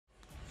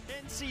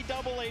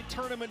NCAA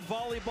tournament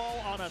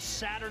volleyball on a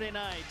Saturday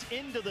night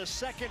into the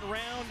second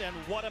round, and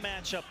what a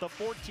matchup. The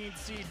 14th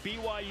seed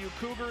BYU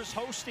Cougars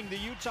hosting the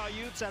Utah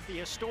Utes at the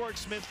historic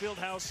Smith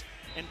Fieldhouse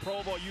in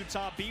Provo,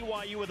 Utah.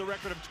 BYU with a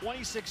record of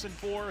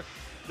 26-4.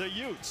 The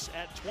Utes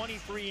at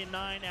 23-9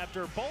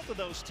 after both of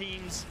those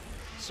teams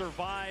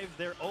survived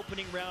their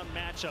opening round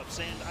matchups.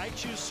 And I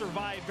choose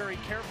survive very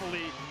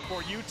carefully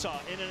for Utah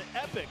in an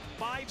epic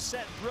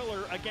 5-set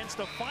thriller against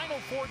a Final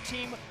Four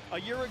team a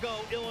year ago,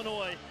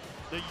 Illinois.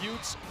 The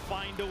Utes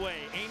find a way.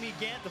 Amy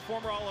Gant, the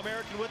former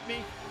All-American, with me.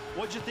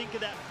 What'd you think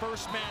of that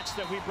first match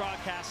that we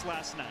broadcast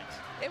last night?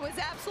 It was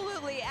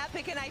absolutely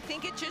epic, and I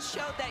think it just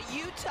showed that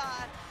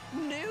Utah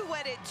knew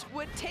what it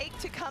would take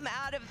to come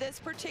out of this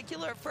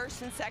particular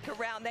first and second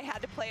round. They had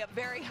to play a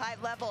very high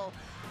level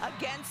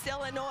against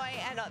Illinois,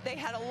 and they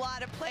had a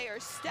lot of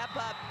players step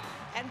up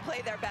and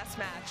play their best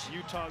match.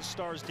 Utah's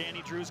stars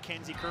Danny Drews,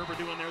 Kenzie Kerber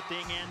doing their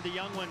thing, and the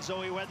young one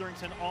Zoe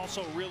Wetherington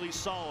also really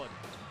solid.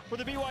 For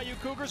the BYU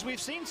Cougars,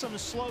 we've seen some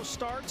slow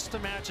starts to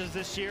matches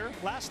this year.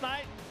 Last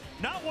night,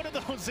 not one of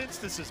those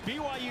instances.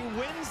 BYU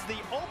wins the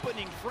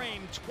opening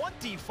frame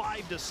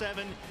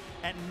 25-7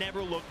 and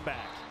never looked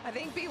back. I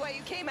think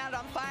BYU came out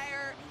on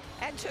fire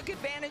and took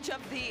advantage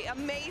of the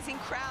amazing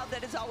crowd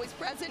that is always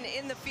present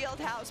in the field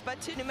house. But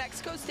to New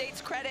Mexico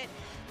State's credit,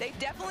 they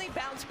definitely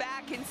bounced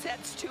back in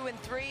sets 2 and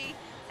 3,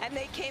 and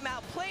they came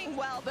out playing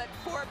well, but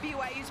for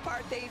BYU's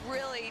part, they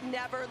really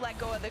never let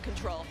go of the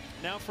control.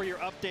 Now for your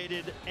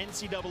updated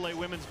NCAA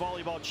Women's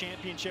Volleyball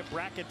Championship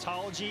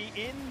bracketology.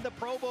 In the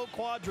Provo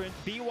quadrant,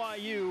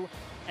 BYU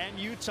and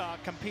Utah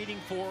competing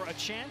for a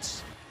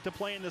chance to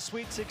play in the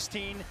Sweet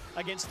 16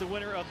 against the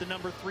winner of the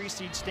number 3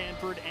 seed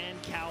Stanford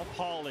and Cal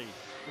Poly.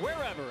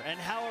 Wherever and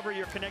however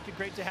you're connected,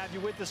 great to have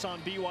you with us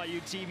on BYU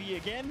TV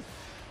again.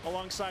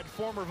 Alongside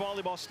former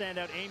volleyball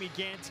standout Amy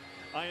Gant,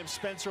 I am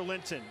Spencer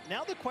Linton.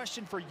 Now the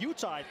question for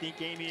Utah, I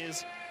think, Amy,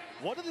 is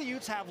what do the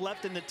Utes have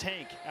left in the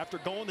tank after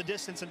going the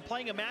distance and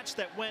playing a match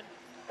that went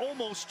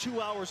almost 2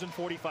 hours and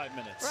 45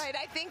 minutes? Right,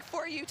 I think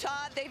for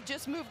Utah, they've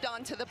just moved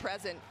on to the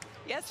present.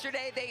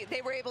 Yesterday,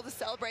 they were able to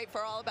celebrate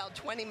for all about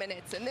 20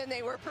 minutes, and then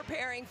they were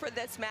preparing for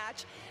this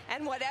match.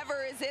 And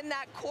whatever is in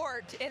that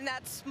court, in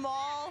that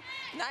small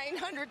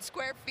 900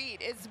 square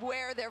feet, is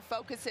where their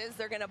focus is.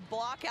 They're going to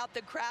block out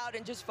the crowd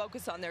and just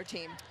focus on their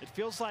team. It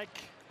feels like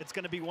it's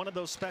going to be one of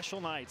those special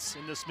nights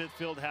in the Smith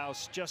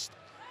Fieldhouse. Just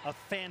a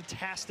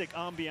fantastic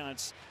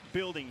ambiance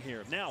building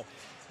here. Now,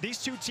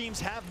 these two teams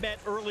have met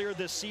earlier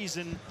this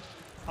season.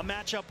 A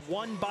matchup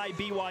won by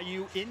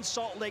BYU in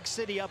Salt Lake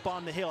City up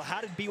on the hill.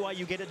 How did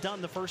BYU get it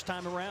done the first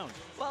time around?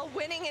 Well,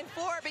 winning in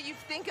 4, but you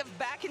think of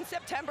back in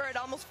September, it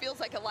almost feels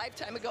like a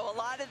lifetime ago. A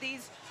lot of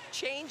these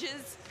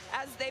changes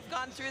as they've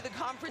gone through the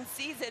conference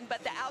season,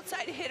 but the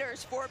outside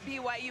hitters for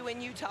BYU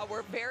and Utah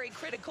were very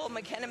critical.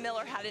 McKenna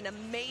Miller had an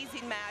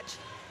amazing match.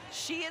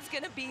 She is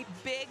going to be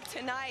big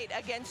tonight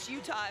against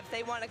Utah if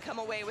they want to come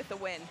away with a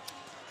win.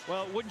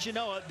 Well, wouldn't you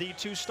know it, the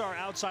 2-star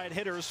outside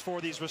hitters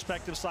for these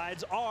respective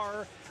sides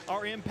are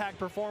our impact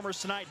performers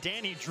tonight.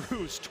 Danny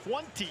Drews,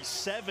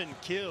 27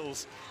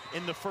 kills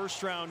in the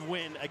first round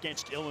win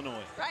against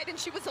Illinois. Right, and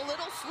she was a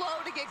little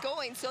slow to get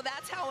going, so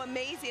that's how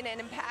amazing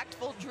and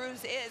impactful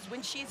Drews is.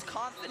 When she's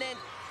confident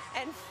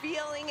and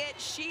feeling it,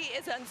 she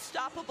is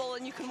unstoppable,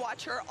 and you can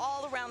watch her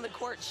all around the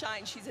court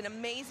shine. She's an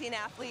amazing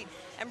athlete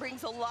and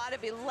brings a lot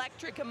of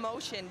electric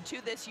emotion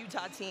to this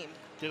Utah team.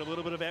 Did a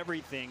little bit of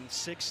everything,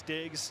 6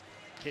 digs,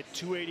 hit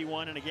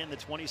 281, and again the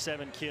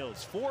 27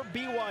 kills. For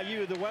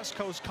BYU, the West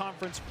Coast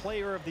Conference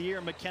Player of the Year,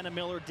 McKenna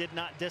Miller, did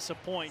not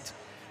disappoint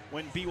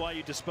when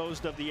BYU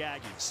disposed of the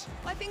Aggies.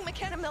 I think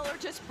McKenna Miller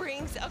just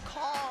brings a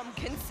calm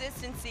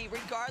consistency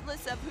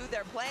regardless of who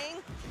they're playing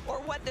or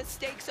what the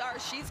stakes are.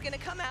 She's going to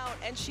come out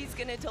and she's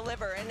going to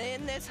deliver. And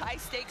in this high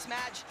stakes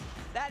match,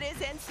 that is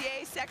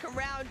NCAA second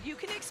round, you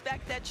can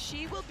expect that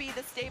she will be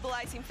the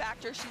stabilizing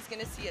factor. She's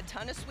going to see a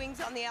ton of swings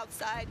on the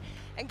outside,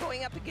 and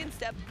going up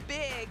against a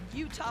big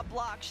Utah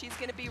block, she's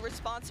going to be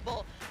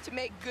responsible to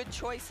make good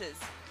choices.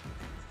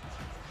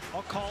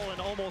 I'll call an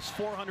almost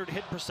 400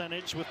 hit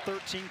percentage with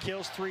 13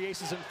 kills, 3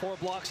 aces, and 4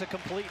 blocks, a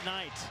complete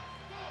night.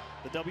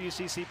 The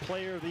WCC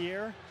Player of the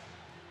Year,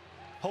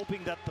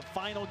 hoping that the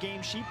final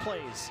game she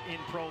plays in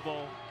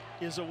Provo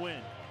is a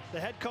win.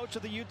 The head coach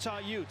of the Utah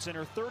Utes in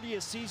her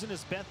 30th season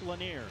is Beth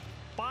Lanier.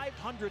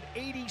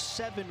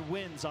 587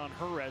 wins on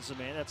her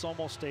resume. That's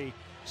almost a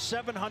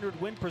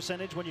 700 win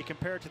percentage when you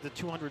compare it to the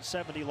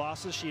 270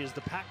 losses. She is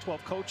the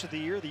Pac-12 Coach of the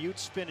Year. The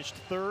Utes finished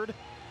 3rd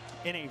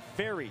in a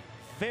very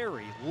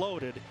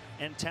loaded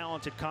and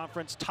talented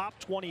conference. Top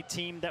 20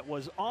 team that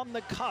was on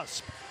the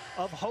cusp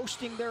of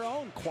hosting their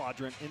own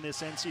quadrant in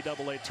this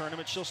NCAA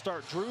tournament. She'll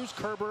start Drews,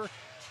 Kerber,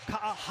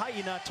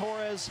 Haina,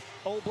 Torres,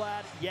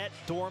 Oblad, Yet,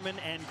 Dorman,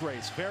 and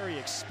Grace. Very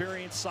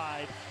experienced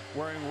side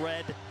wearing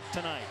red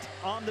tonight.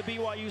 On the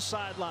BYU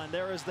sideline,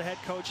 there is the head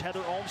coach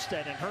Heather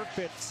Olmstead in her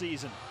 5th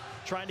season,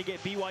 trying to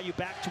get BYU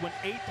back to an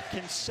 8th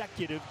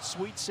consecutive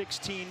Sweet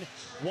 16,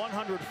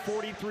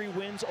 143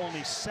 wins,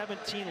 only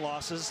 17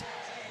 losses.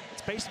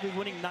 It's basically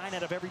winning 9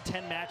 out of every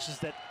 10 matches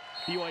that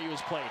BYU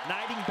has played.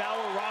 Knighting,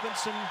 Bauer, Robinson,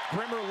 Nixon,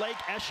 Grimmer, Lake,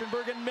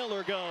 Eschenberg, and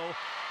Miller go.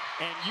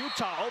 And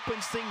Utah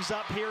opens things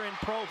up here in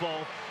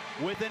Provo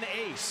with an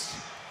ace.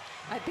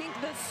 I think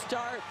the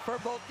start for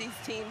both these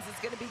teams is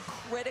going to be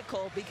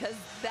critical because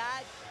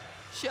that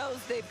shows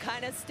they've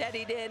kind of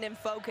steadied in and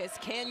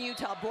focused. Can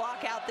Utah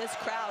block out this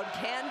crowd?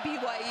 Can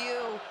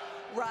BYU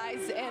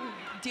rise and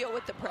deal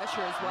with the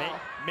pressure as well?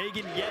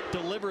 Megan Yet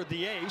delivered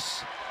the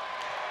ace.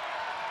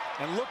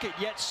 And look at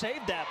Yet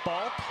saved that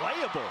ball.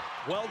 Playable.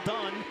 Well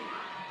done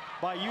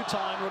by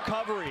Utah in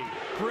recovery.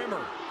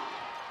 Grimmer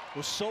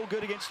was so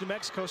good against New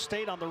Mexico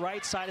State on the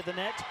right side of the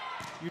net.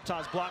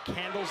 Utah's block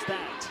handles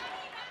that.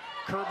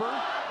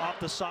 Kerber off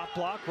the soft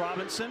block.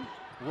 Robinson,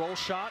 roll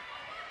shot.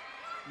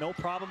 No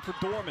problem for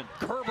Dorman.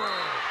 Kerber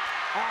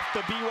off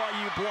the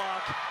BYU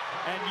block,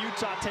 and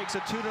Utah takes a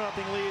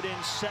 2-0 lead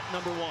in set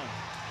number 1.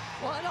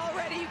 Well, and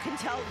already you can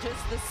tell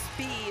just the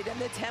speed and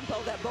the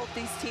tempo that both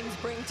these teams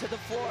bring to the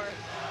floor.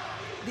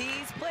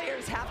 These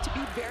players have to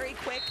be very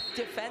quick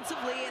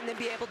defensively and then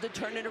be able to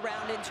turn it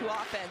around into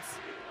offense.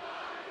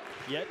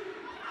 Yet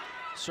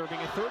serving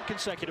a 3rd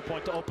consecutive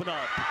point to open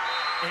up.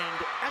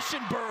 And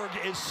Eschenberg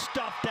is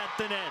stuffed at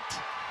the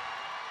net.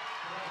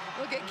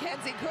 Look at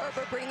Kenzie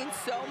Kerber bringing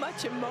so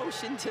much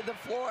emotion to the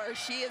floor.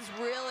 She has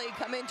really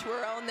come into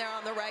her own there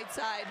on the right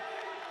side.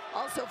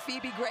 Also,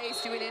 Phoebe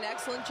Grace doing an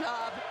excellent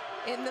job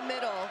in the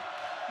middle,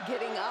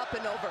 getting up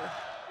and over.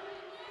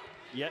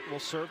 Yet will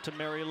serve to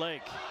Mary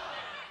Lake.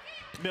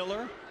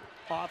 Miller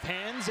off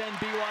hands, and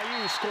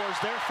BYU scores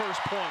their first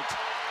point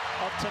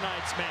of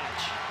tonight's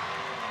match.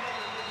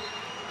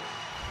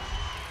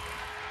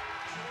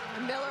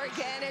 Miller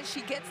again as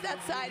she gets that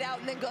side out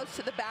and then goes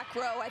to the back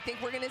row. I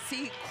think we're going to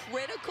see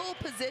critical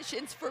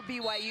positions for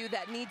BYU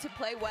that need to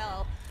play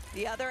well.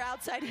 The other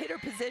outside hitter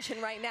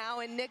position right now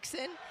in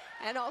Nixon,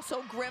 and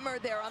also Grimmer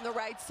there on the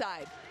right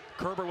side.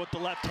 Kerber with the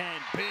left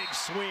hand, big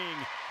swing,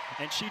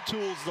 and she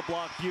tools the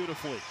block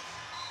beautifully.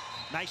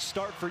 Nice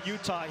start for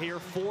Utah here,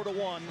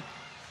 4-1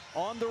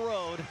 on the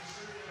road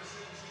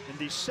in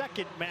the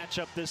second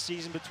matchup this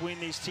season between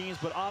these teams,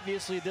 but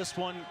obviously this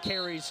one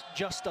carries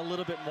just a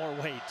little bit more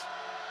weight.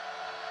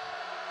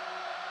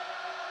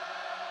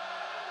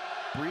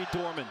 Bree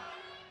Dorman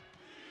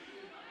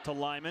to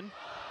Lyman.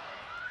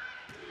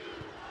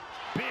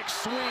 Big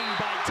swing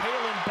by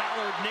Taylin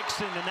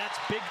Ballard-Nixon, and that's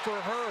big for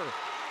her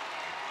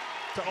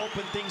to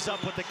open things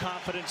up with a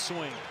confident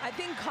swing. I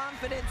think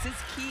confidence is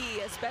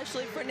key,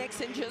 especially for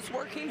Nixon, just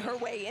working her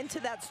way into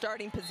that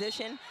starting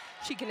position.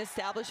 She can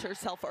establish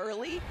herself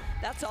early.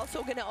 That's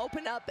also going to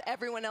open up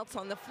everyone else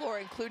on the floor,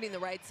 including the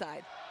right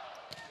side.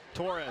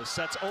 Torres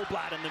sets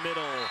Oblad in the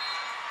middle.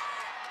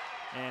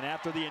 And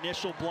after the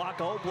initial block,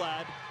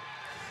 Oblad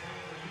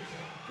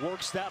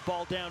works that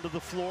ball down to the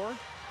floor.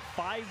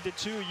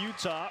 5-2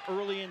 Utah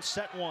early in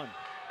set 1.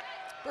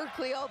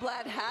 Berkeley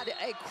Oblad had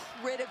a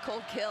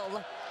critical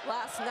kill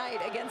last night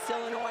against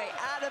Illinois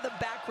out of the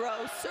back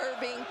row,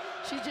 serving.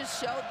 She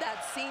just showed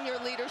that senior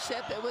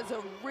leadership. It was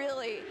a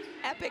really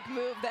epic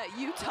move that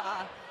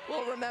Utah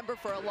will remember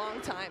for a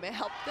long time. It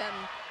helped them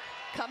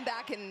come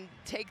back and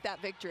take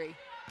that victory.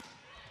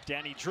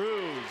 Danny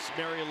Drews,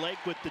 Mary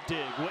Lake with the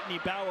dig. Whitney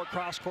Bauer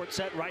cross-court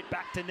set right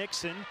back to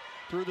Nixon.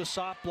 Through the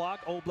soft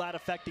block, Oblad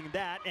affecting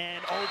that,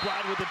 and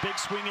Oblad with a big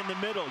swing in the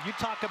middle. You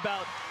talk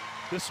about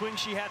the swing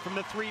she had from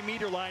the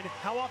 3-meter line.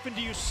 How often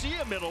do you see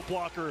a middle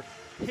blocker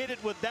hit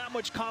it with that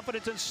much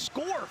confidence and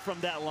score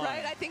from that line?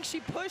 Right, I think she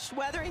pushed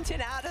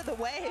Weatherington out of the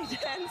way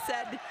and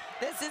said,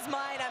 this is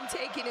mine, I'm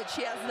taking it.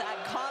 She has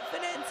that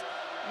confidence,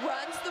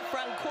 runs the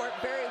front court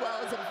very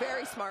well, is a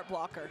very smart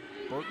blocker.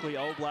 Berkeley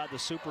Oblad, the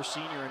super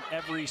senior in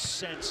every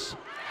sense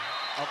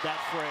of that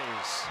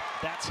phrase.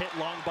 That's hit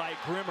long by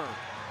Grimmer.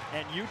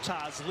 And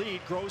Utah's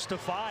lead grows to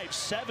 5,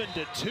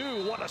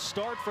 7-2. What a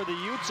start for the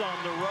Utes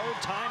on the road.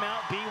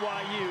 Timeout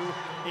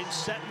BYU in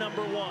set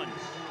number 1.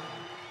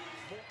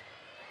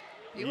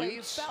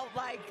 BYU felt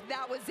like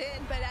that was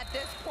in, but at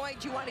this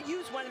point, you want to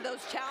use one of those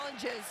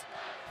challenges.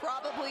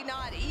 Probably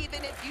not,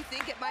 even if you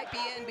think it might be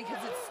in, because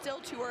it's still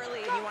too early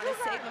and you want to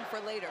save them for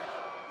later.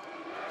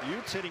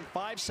 Utes hitting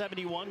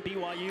 571,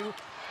 BYU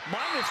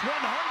minus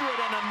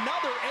 100, and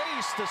another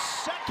ace, the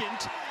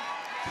second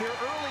here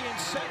early in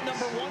set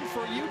number 1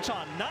 for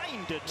Utah.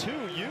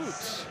 9-2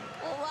 Utes.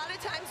 Well, a lot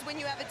of times when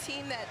you have a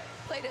team that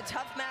played a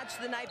tough match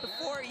the night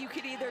before, you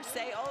could either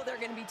say, oh, they're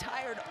going to be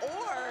tired,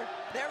 or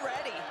they're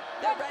ready.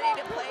 They're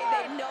ready to play.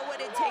 They know what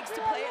it takes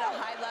to play at a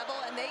high level,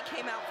 and they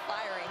came out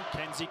firing.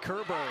 Kenzie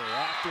Kerber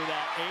after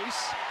that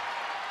ace.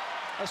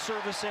 A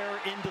service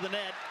error into the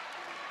net,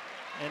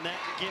 and that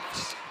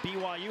gives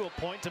BYU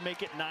a point to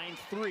make it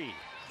 9-3.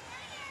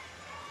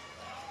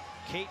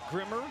 Kate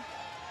Grimmer,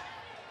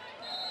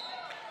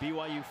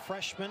 BYU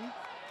freshman,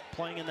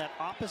 playing in that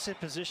opposite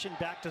position,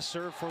 back to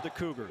serve for the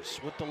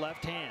Cougars with the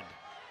left hand.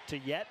 To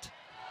Yet.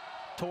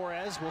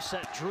 Torres will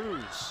set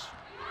Drews.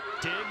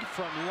 Dig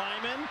from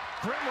Lyman.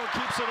 Grimmer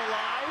keeps it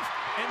alive,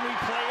 and we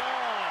play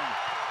on.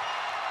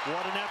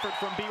 What an effort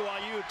from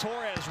BYU.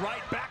 Torres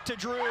right back to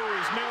Drews.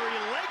 Mary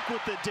Lake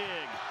with the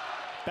dig.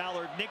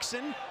 Ballard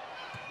Nixon,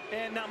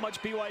 and not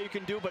much BYU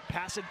can do but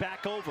pass it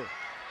back over.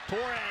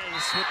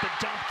 Torres with the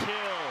dump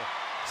kill.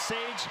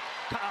 Sage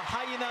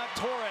Hayina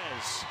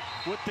Torres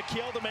with the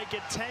kill to make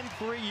it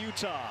 10-3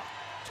 Utah.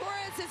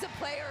 Torres is a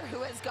player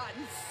who has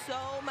gotten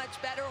so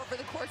much better over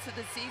the course of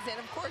the season.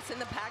 Of course, in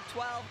the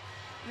Pac-12,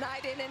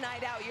 night in and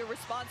night out, you're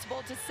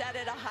responsible to set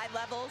at a high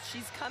level.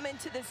 She's come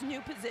into this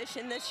new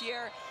position this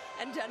year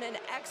and done an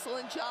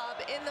excellent job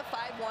in the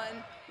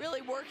 5-1,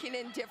 really working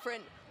in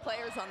different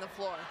players on the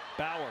floor.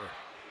 Bauer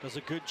does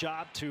a good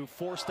job to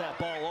force that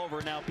ball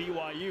over. Now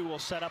BYU will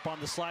set up on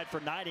the slide for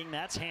Knighting.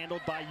 That's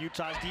handled by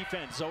Utah's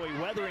defense. Zoe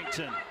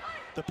Weatherington.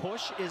 The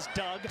push is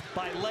dug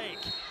by Lake.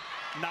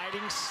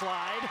 Knighting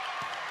slide.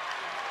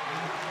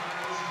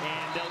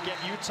 And they'll get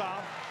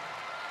Utah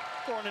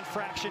for an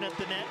infraction at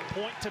the net.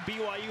 Point to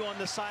BYU on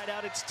the side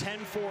out. It's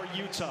 10-4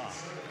 Utah.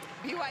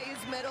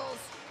 BYU's middles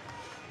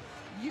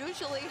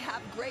usually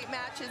have great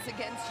matches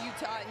against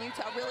Utah, and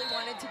Utah really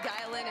wanted to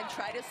dial in and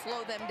try to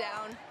slow them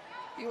down.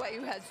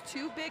 BYU has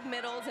two big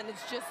middles, and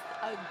it's just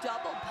a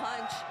double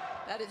punch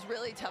that is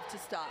really tough to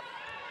stop.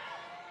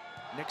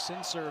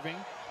 Nixon serving.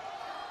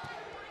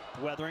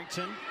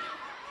 Weatherington.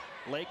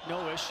 Lake,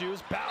 no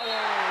issues. Bauer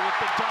with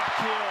the dump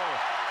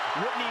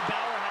kill. Whitney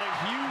Bauer had a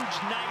huge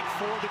night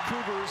for the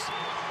Cougars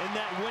in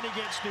that win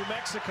against New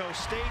Mexico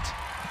State,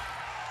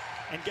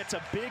 and gets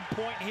a big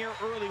point here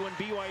early when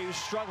BYU is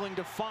struggling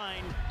to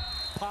find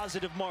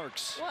positive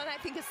marks. Well, and I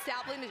think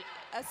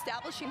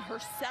establishing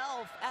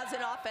herself as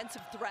an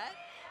offensive threat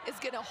is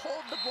going to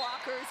hold the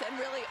blockers and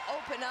really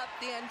open up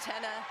the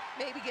antenna,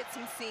 maybe get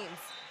some seams.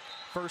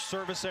 First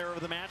service error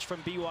of the match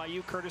from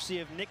BYU, courtesy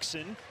of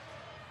Nixon.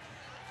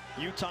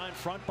 Utah in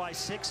front by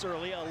 6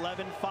 early,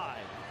 11-5.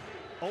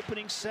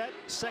 Opening set,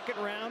 second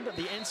round of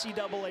the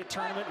NCAA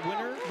tournament.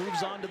 Winner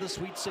moves on to the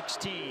Sweet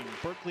 16.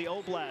 Berkeley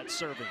Oblad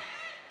serving.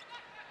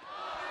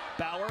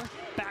 Bauer,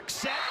 back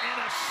set,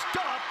 and a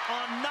stop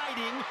on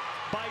Knighting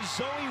by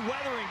Zoe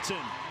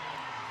Weatherington.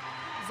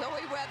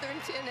 Zoe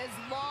Weatherington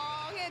is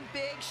long and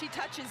big. She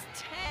touches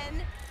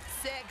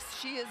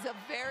 10-6. She is a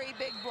very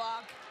big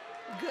block.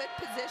 Good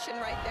position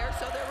right there,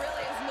 so there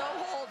really is no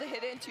hole to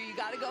hit into. You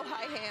got to go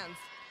high hands.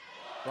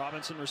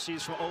 Robinson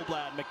receives from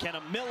Oblad. McKenna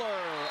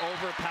Miller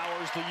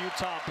overpowers the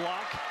Utah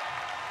block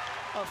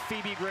of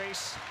Phoebe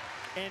Grace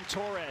and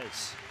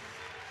Torres.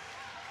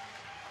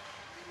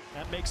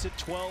 That makes it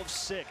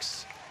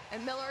 12-6.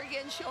 And Miller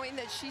again showing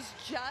that she's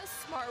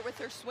just smart with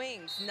her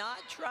swings, not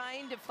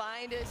trying to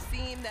find a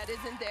seam that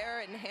isn't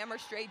there and hammer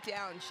straight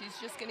down. She's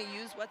just going to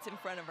use what's in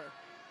front of her.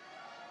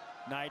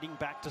 Knighting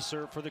back to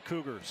serve for the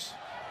Cougars.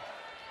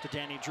 To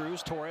Danny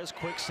Drews. Torres,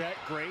 quick set.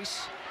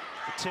 Grace,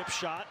 the tip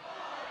shot.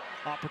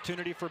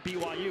 Opportunity for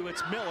BYU.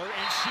 It's Miller,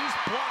 and she's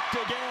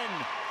blocked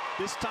again.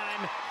 This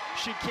time,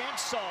 she can't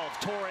solve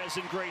Torres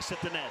and Grace at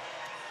the net.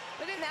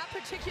 But in that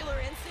particular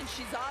instance,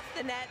 she's off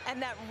the net,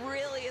 and that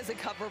really is a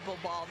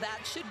coverable ball. That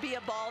should be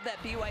a ball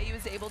that BYU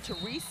is able to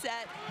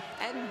reset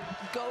and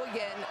go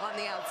again on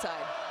the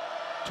outside.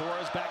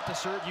 Torres back to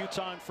serve.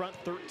 Utah in front,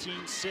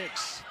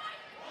 13-6.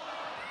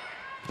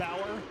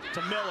 Bauer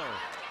to Miller.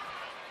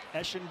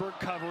 Eschenberg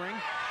covering.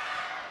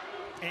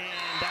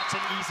 And that's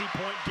an easy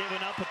point given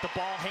up with the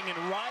ball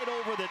hanging right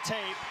over the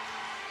tape.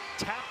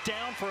 Tapped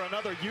down for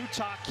another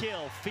Utah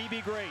kill. Phoebe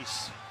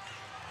Grace.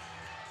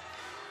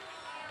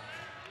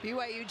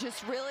 BYU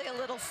just really a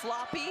little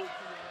sloppy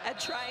at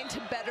trying to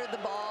better the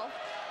ball.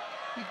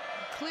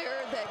 Clear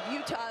that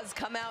Utah's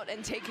come out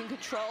and taken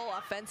control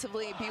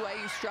offensively.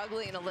 BYU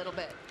struggling a little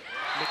bit.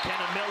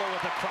 McKenna Miller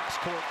with a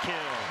cross-court kill.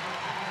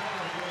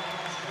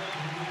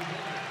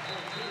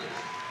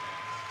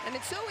 And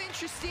it's so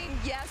interesting,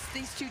 yes,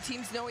 these two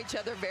teams know each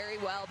other very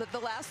well, but the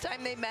last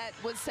time they met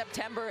was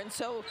September, and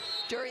so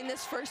during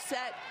this first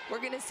set, we're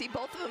going to see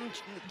both of them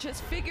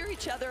just figure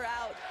each other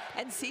out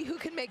and see who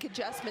can make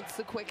adjustments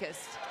the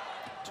quickest.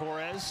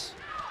 Torres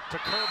to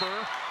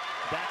Kerber.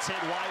 That's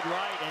hit wide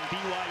right, and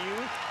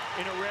BYU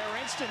in a rare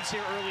instance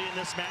here early in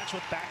this match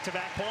with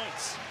back-to-back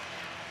points.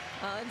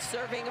 And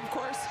serving, of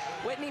course,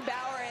 Whitney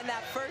Bauer in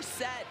that first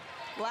set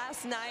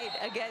last night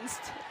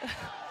against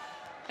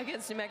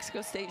New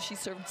Mexico State. She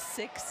served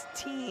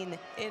 16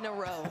 in a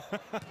row.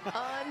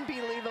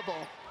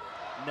 Unbelievable.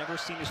 Never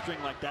seen a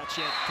string like that.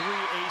 She had 3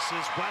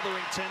 aces.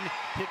 Weatherington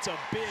hits a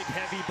big,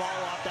 heavy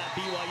ball off that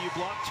BYU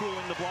block,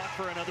 tooling the block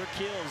for another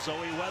kill.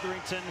 Zoe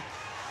Weatherington,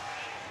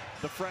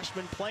 the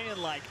freshman, playing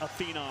like a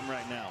phenom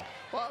right now.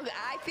 Well,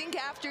 I think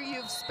after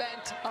you've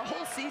spent a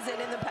whole season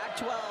in the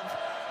Pac-12,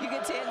 you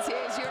get to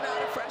NCAAs, you're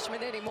not a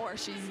freshman anymore.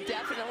 She's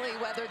definitely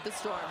weathered the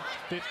storm.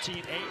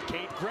 15-8,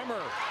 Kate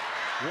Grimmer.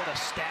 What a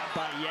stab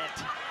by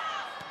Yet.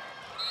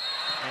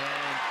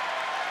 And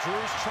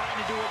Drew's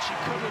trying to do what she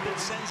could with it,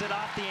 sends it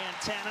off the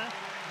antenna.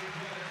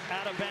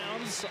 Out of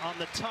bounds on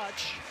the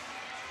touch.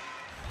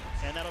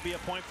 And that'll be a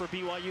point for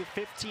BYU.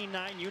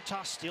 15-9,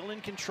 Utah still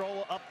in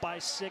control, up by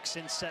 6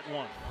 in set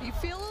 1. You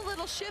feel a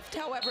little shift,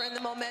 however, in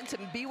the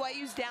momentum.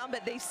 BYU's down,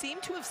 but they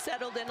seem to have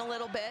settled in a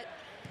little bit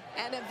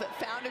and have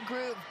found a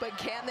groove, but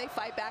can they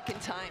fight back in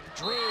time?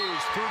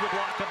 Drews through the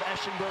block of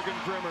Eschenberg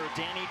and Grimmer.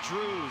 Danny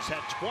Drews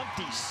had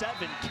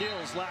 27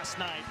 kills last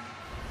night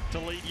to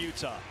lead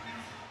Utah.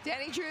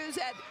 Danny Drews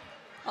at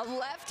a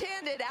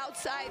left-handed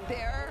outside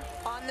there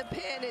on the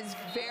pin is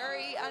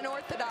very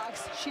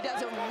unorthodox. She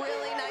does a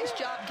really nice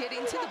job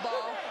getting to the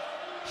ball.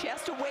 She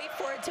has to wait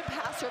for it to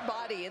pass her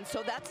body, and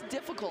so that's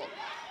difficult.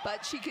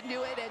 But she can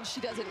do it, and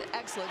she does an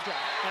excellent job.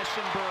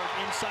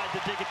 Eschenberg inside the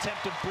dig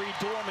attempt of Bree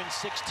Dorman,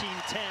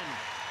 16-10.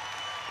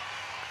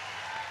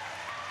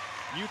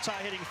 Utah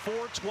hitting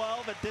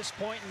 .412 at this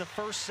point in the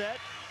first set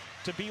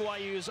to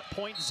BYU's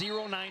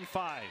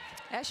 .095.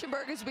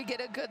 Eschenberg, as we get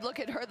a good look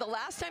at her, the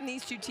last time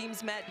these two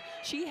teams met,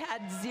 she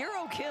had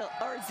 0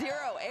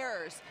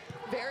 errors.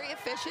 Very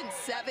efficient,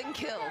 7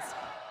 kills.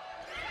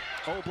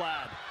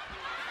 Oblad,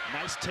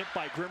 nice tip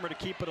by Grimmer to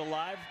keep it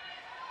alive.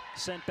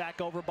 Sent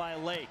back over by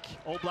Lake.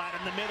 Oblad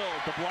in the middle.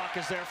 The block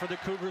is there for the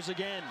Cougars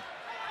again.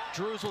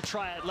 Drews will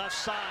try it left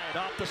side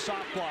off the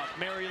soft block.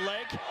 Mary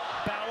Lake,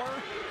 Bauer,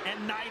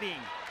 and Knighting.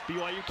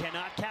 BYU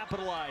cannot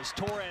capitalize.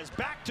 Torres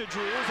back to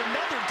Drews.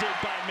 Another dig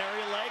by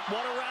Mary Lake.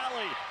 What a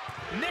rally.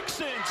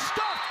 Nixon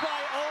stuffed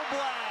by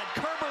Oblad.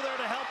 Kerber there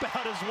to help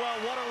out as well.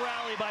 What a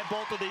rally by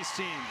both of these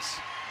teams.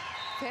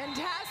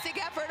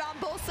 Fantastic effort on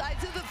both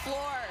sides of the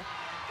floor.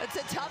 It's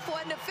a tough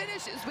one to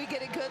finish as we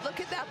get a good look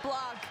at that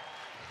block.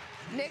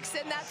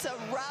 Nixon, that's a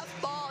rough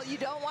ball. You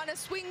don't want to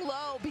swing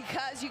low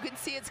because you can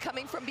see it's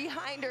coming from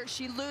behind her.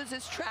 She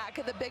loses track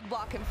of the big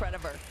block in front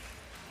of her.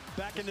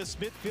 Back in the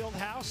Smithfield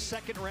House,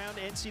 second round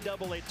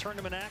NCAA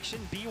tournament action.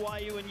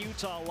 BYU and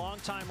Utah,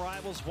 longtime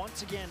rivals,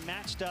 once again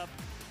matched up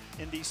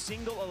in the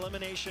single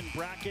elimination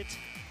bracket.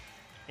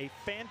 A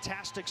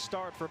fantastic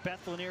start for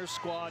Beth Lanier's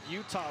squad.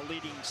 Utah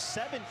leading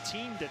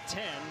 17-10.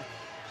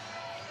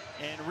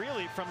 And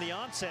really from the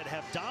onset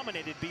have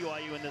dominated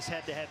BYU in this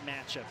head-to-head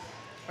matchup.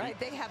 Right,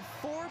 they have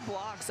 4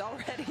 blocks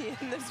already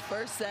in this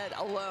first set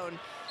alone.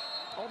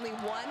 Only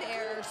 1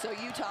 error, so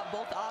Utah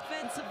both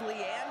offensively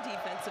and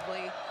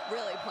defensively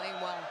really playing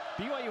well.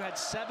 BYU had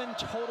 7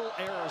 total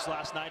errors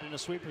last night in a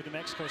sweep of New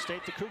Mexico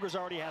State. The Cougars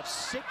already have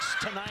 6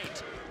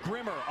 tonight.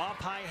 Grimmer off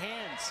high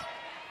hands.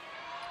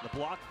 The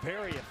block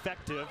very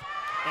effective.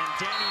 And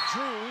Danny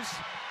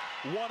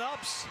Drews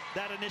one-ups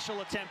that initial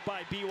attempt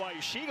by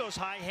BYU. She goes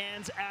high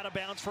hands, out of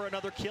bounds for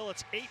another kill.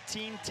 It's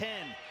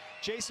 18-10.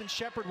 Jason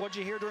Shepard, what'd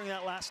you hear during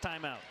that last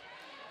timeout?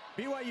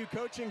 BYU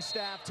coaching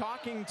staff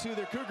talking to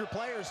their Cougar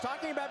players,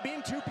 talking about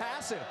being too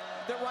passive.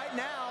 That right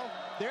now,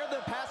 they're the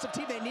passive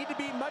team. They need to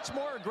be much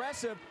more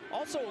aggressive.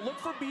 Also, look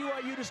for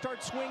BYU to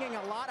start swinging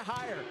a lot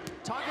higher.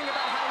 Talking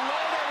about how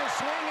low they were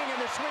swinging,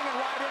 and they're swinging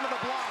right into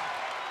the block.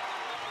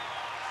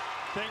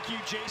 Thank you,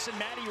 Jason.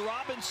 Maddie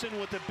Robinson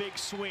with a big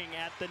swing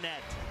at the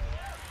net.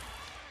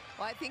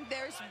 Well, I think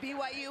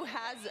BYU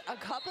has a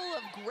couple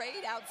of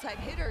great outside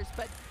hitters,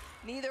 but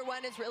neither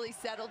one has really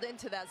settled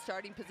into that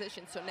starting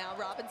position. So now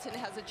Robinson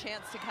has a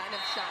chance to kind of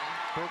shine.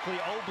 Berkeley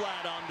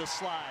Oblad on the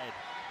slide.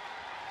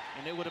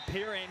 And it would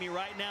appear, Amy,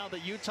 right now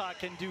that Utah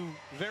can do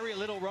very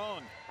little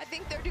wrong. I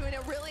think they're doing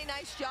a really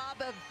nice job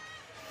of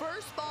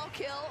first ball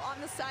kill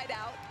on the side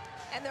out.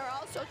 And they're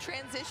also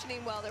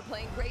transitioning well. They're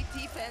playing great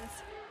defense,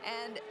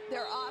 and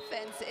their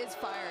offense is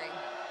firing.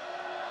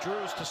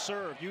 Drews to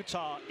serve.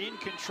 Utah in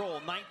control.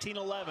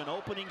 19-11,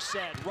 opening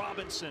set.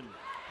 Robinson.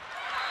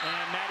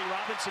 And Maddie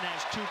Robinson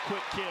has 2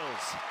 quick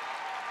kills.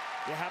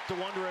 You have to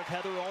wonder if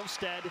Heather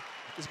Olmstead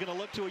is going to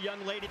look to a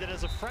young lady that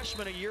as a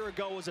freshman a year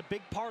ago was a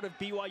big part of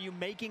BYU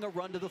making a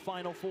run to the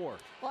Final Four.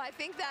 Well, I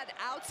think that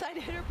outside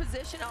hitter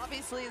position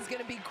obviously is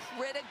going to be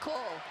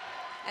critical.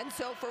 And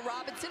so for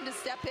Robinson to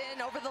step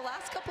in over the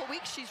last couple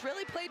weeks, she's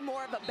really played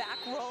more of a back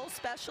roll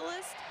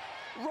specialist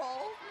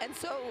role. And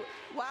so,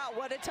 wow,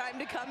 what a time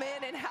to come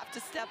in and have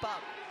to step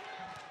up.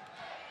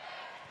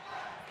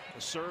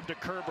 The serve to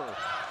Kerber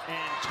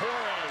and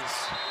Torres.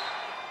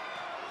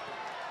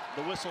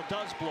 The whistle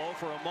does blow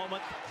for a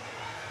moment.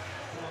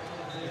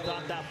 We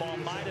thought that ball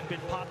might have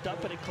been popped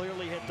up, but it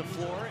clearly hit the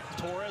floor.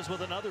 Torres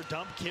with another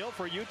dump kill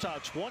for Utah,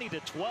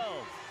 20-12.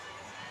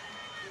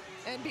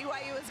 And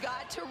BYU has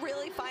got to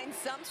really find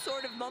some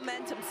sort of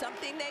momentum,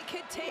 something they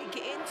could take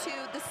into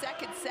the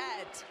second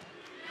set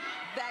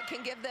that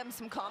can give them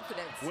some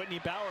confidence. Whitney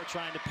Bauer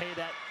trying to pay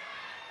that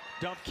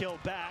dump kill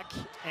back,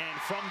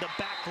 and from the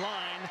back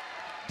line,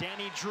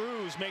 Danny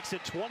Drews makes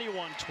it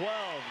 21-12.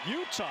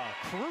 Utah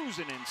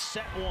cruising in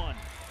set 1.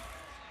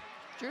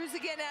 Drews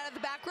again out of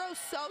the back row,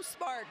 so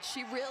smart.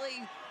 She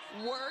really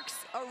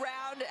works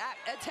around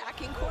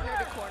attacking corner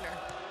to corner.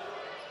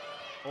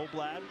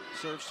 Oblad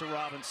serves to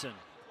Robinson.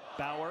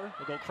 Bauer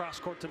will go cross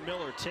court to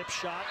Miller. Tip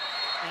shot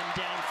and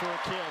down for a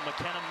kill.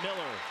 McKenna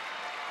Miller.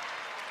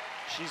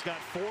 She's got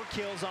 4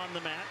 kills on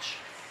the match.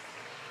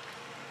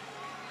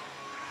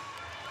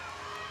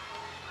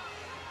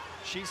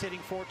 She's hitting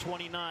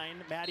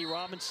 .429. Maddie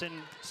Robinson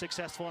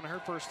successful in her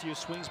first few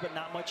swings, but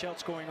not much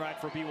else going right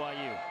for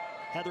BYU.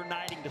 Heather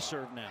Knighting to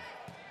serve now.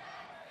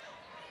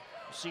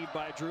 Received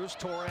by Drews.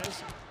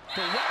 Torres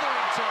to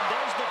Wetherington.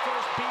 There's the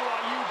first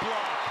BYU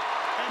block.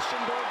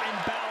 Eschenberg and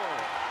Bauer.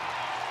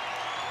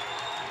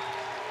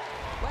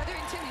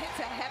 Wetherington hits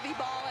a heavy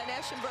ball, and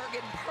Eschenberg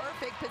in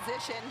perfect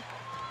position.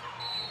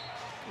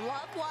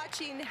 Love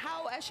watching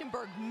how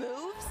Eschenberg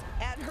moves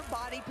and her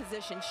body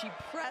position. She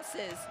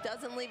presses,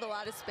 doesn't leave a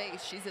lot of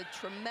space. She's a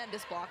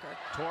tremendous blocker.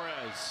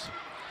 Torres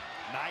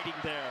knighting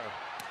there.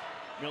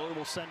 Miller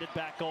will send it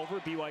back over.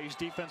 BYU's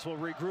defense will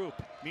regroup.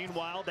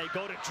 Meanwhile, they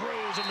go to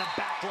Drews in the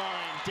back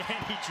line.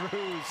 Danny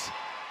Drews.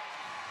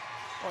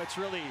 Oh, it's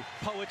really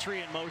poetry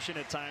in motion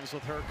at times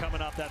with her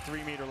coming off that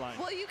 3-meter line.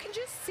 Well, you can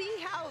just see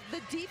how the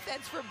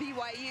defense for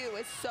BYU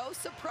is so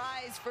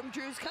surprised from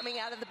Drews coming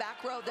out of the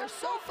back row. They're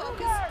so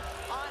focused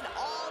on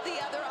all the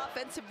other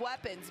offensive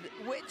weapons,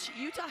 which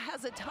Utah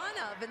has a ton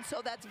of, and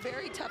so that's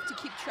very tough to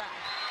keep track.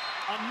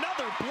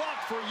 Another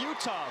block for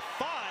Utah.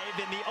 5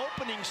 in the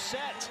opening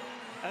set,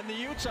 and the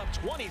Utes up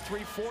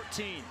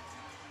 23-14.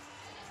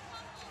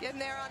 Getting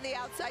there on the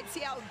outside.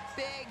 See how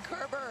big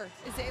Kerber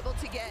is able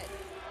to get.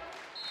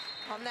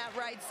 On that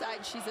right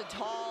side, she's a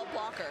tall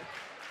blocker.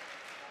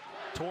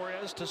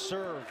 Torres to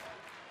serve.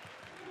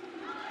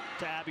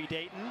 To Abby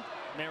Dayton.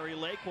 Mary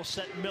Lake will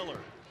set Miller.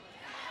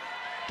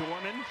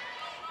 Dorman.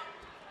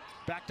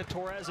 Back to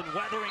Torres and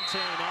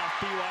Weatherington off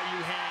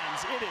BYU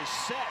hands. It is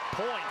set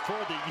point for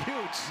the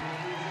Utes.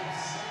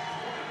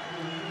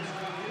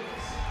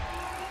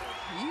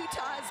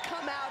 Utah has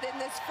come out in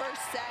this first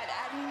set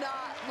and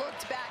not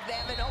looked back. They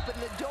haven't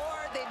opened the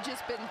door. They've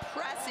just been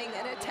pressing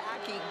and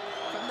attacking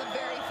from the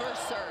very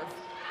first serve.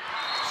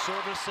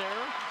 Service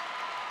error,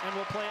 and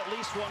we'll play at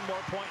least one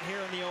more point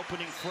here in the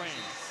opening frame.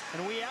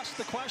 And we asked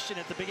the question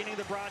at the beginning of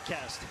the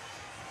broadcast,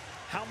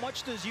 how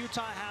much does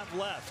Utah have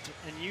left?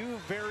 And you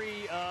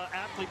very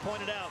aptly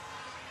pointed out,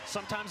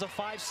 sometimes a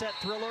 5-set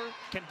thriller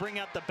can bring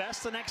out the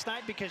best the next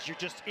night because you're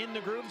just in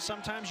the groove.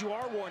 Sometimes you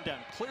are worn down.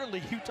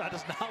 Clearly, Utah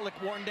does not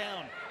look worn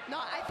down. No,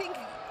 I think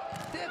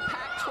the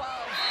Pac-12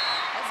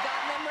 has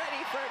gotten them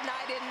ready for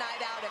night in,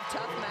 night out of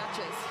tough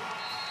matches.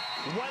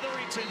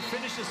 Weatherington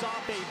finishes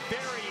off a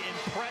very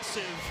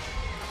impressive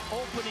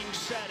opening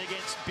set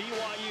against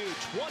BYU,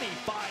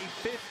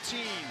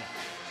 25-15.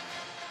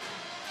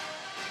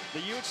 The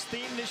Utes'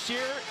 theme this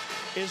year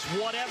is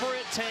whatever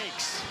it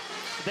takes.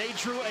 They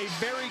drew a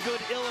very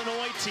good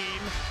Illinois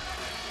team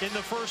in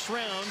the first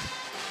round,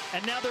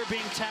 and now they're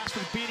being tasked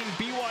with beating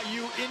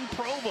BYU in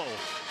Provo,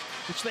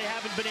 which they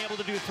haven't been able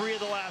to do 3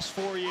 of the last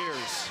 4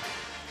 years.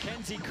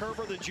 Kenzie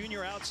Kerber, the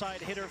junior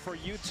outside hitter for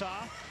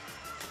Utah.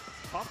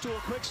 Off to a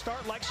quick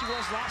start like she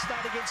was last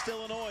night against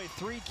Illinois.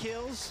 3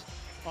 kills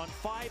on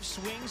 5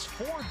 swings,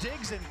 4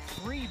 digs, and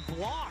 3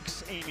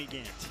 blocks, Amy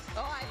Gant.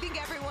 Oh, I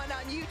think everyone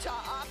on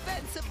Utah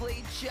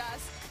offensively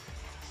just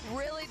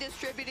really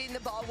distributing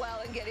the ball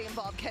well and getting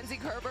involved. Kenzie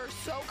Kerber,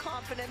 so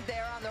confident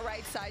there on the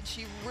right side.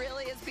 She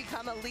really has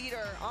become a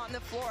leader on the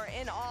floor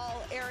in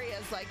all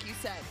areas, like you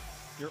said.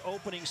 Your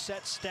opening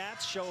set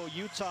stats show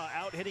Utah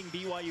out-hitting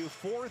BYU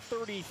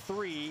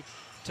 433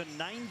 to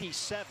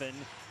 97.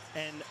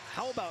 And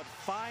how about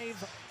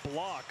 5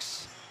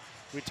 blocks?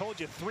 We told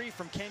you 3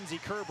 from Kenzie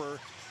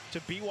Kerber to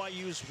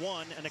BYU's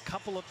 1 and a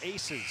couple of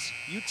aces.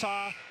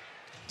 Utah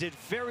did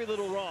very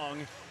little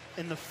wrong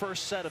in the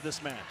first set of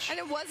this match. And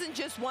it wasn't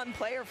just one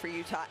player for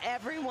Utah.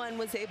 Everyone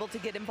was able to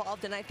get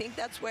involved, and I think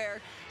that's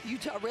where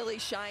Utah really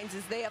shines,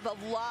 is they have a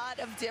lot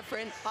of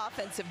different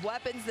offensive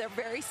weapons. They're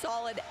very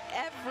solid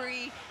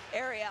every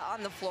area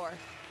on the floor.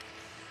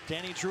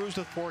 Danny Drews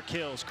with 4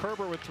 kills.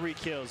 Kerber with 3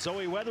 kills.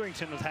 Zoe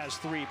Weatherington has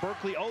 3.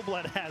 Berkeley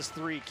Oblett has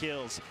 3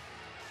 kills.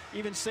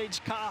 Even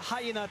Sage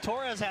Kahayana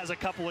Torres has a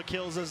couple of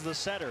kills as the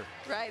setter.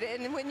 Right,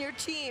 and when your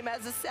team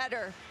as a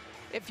setter,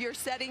 if you're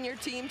setting your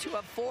team to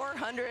a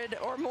 400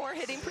 or more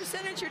hitting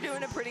percentage, you're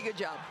doing a pretty good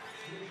job.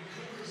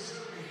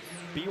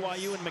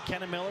 BYU and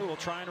McKenna Miller will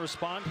try and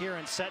respond here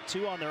in set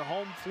 2 on their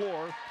home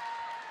floor.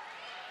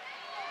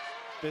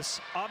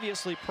 This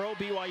obviously pro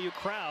BYU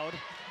crowd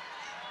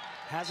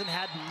hasn't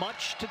had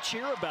much to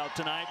cheer about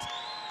tonight,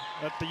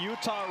 but the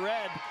Utah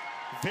Red,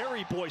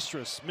 very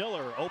boisterous.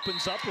 Miller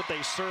opens up with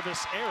a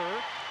service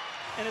error,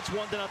 and it's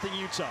 1-0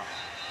 Utah.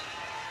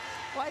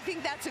 Well, I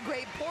think that's a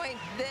great point.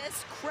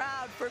 This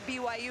crowd for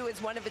BYU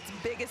is one of its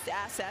biggest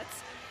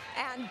assets,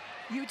 and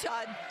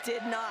Utah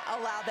did not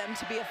allow them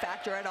to be a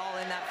factor at all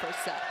in that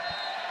first set.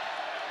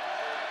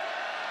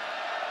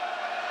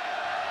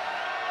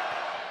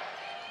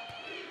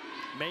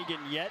 Megan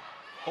Yett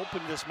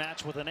opened this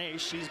match with an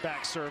ace. She's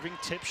back serving.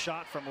 Tip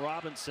shot from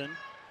Robinson.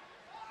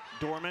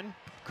 Dorman,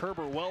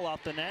 Kerber well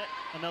off the net.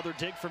 Another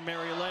dig from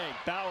Mary Lake.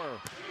 Bauer,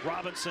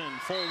 Robinson,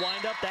 full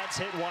windup. That's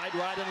hit wide,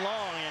 right, and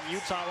long. And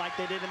Utah, like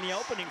they did in the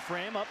opening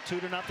frame, up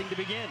 2-0 to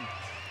begin.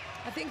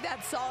 I think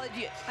that's solid.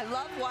 I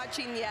love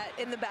watching Yet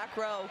in the back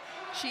row.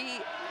 She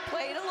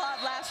played a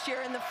lot last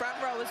year in the front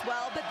row as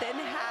well, but then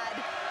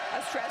had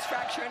a stress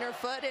fracture in her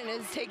foot and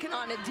has taken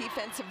on a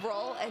defensive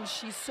role. And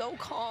she's so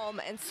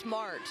calm and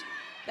smart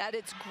that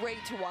it's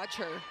great to watch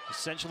her.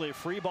 Essentially a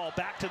free ball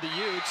back to the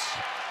Utes.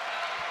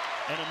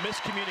 And a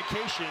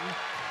miscommunication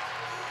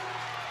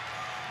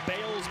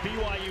bails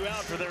BYU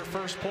out for their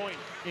first point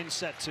in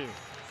set 2.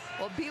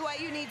 Well,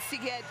 BYU needs to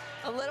get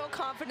a little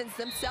confidence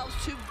themselves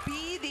to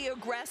be the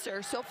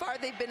aggressor. So far,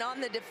 they've been on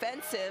the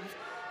defensive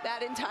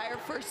that entire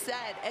first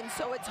set, and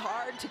so it's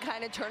hard to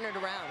kind of turn it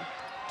around.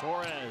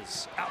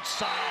 Torres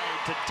outside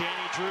to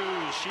Danny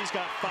Drews. She's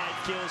got 5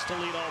 kills to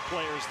lead all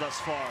players thus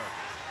far.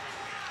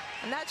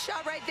 And that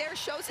shot right there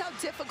shows how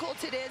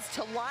difficult it is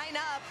to line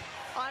up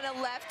on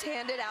a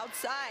left-handed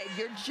outside.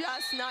 You're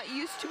just not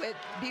used to it.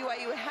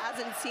 BYU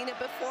hasn't seen it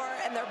before,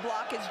 and their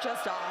block is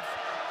just off.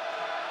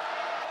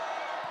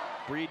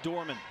 Bree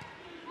Dorman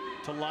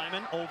to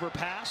Lyman,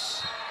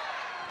 overpass.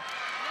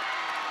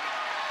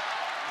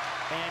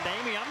 And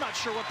Amy, I'm not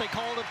sure what they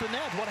called at the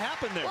net. What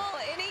happened there? Well,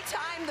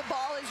 anytime the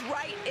ball is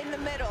right in the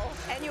middle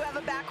and you have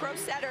a back row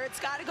setter, it's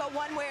got to go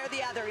one way or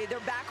the other, either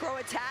back row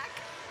attack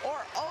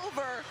or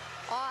over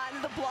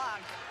on the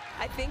block.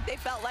 I think they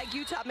felt like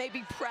Utah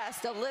maybe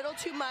pressed a little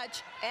too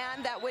much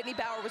and that Whitney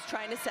Bauer was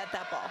trying to set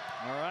that ball.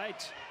 All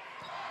right.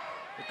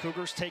 The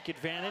Cougars take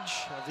advantage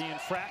of the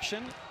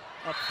infraction.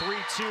 Up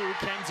 3-2,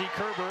 Kenzie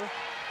Kerber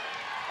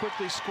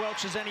quickly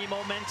squelches any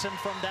momentum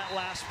from that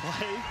last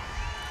play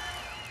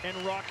and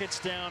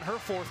rockets down her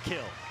 4th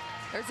kill.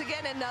 There's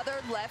again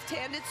another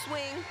left-handed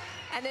swing,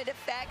 and it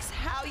affects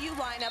how you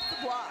line up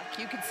the block.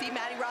 You can see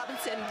Maddie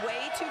Robinson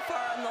way too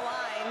far on the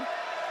line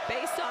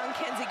based on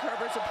Kenzie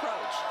Kerber's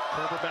approach.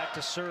 Kerber back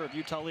to serve.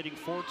 Utah leading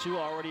 4-2,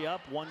 already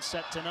up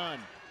 1-0.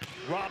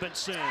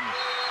 Robinson,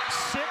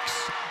 6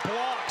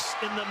 blocks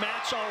in the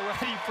match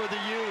already for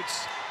the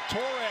Utes.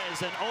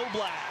 Torres and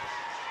Oblad.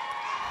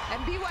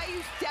 And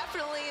BYU's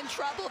definitely in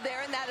trouble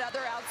there in that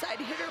other outside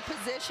hitter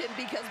position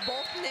because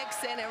both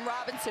Nixon and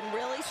Robinson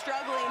really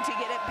struggling to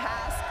get it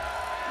past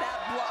that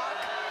block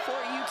for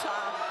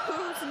Utah.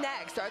 Who's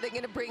next? Are they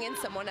going to bring in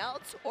someone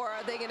else, or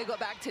are they going to go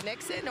back to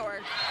Nixon, or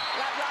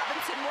let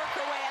Robinson work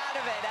her way out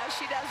of it as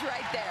she does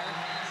right there?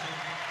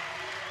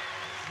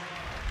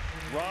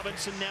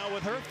 Robinson now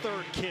with her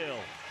 3rd kill.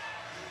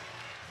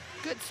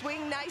 Good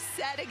swing, nice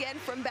set again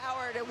from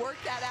Bauer to work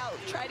that out.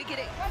 Try to get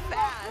it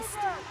fast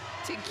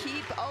to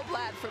keep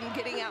Oblad from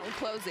getting out and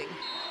closing.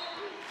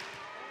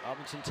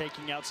 Robinson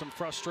taking out some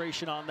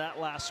frustration on that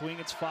last swing.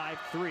 It's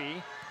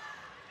 5-3.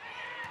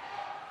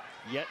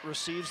 Yet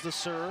receives the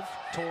serve.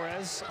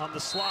 Torres on the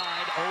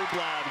slide.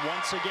 Oblad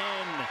once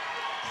again.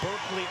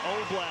 Berkeley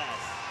Oblad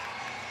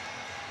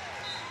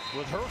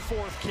with her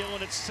 4th kill,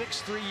 and it's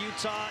 6-3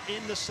 Utah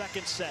in the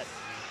 2nd set.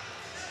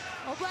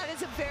 Oblad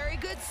is a very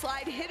good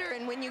slide hitter,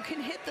 and when you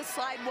can hit the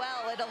slide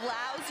well, it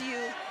allows you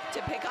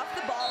to pick up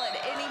the ball at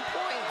any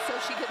point so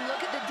she can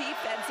look at the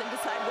defense and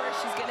decide where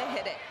she's going to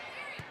hit it.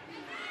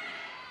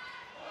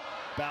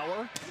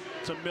 Bauer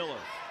to Miller.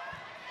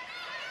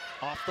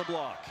 Off the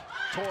block.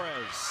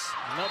 Torres,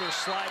 another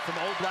slide from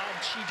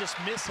Oblad. She just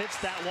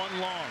mishits that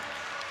one long.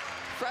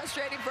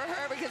 Frustrating for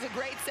her because a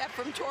great set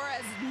from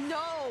Torres.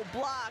 No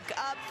block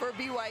up for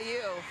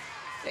BYU.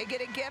 They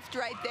get a gift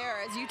right there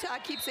as Utah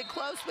keeps it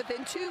close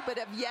within 2, but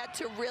have yet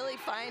to really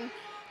find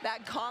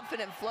that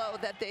confident flow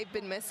that they've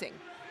been missing.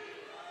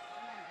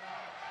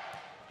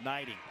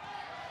 Knighting.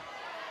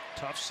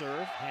 Tough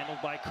serve, handled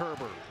by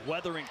Kerber.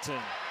 Weatherington.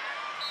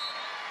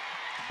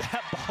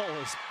 That ball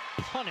is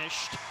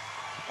punished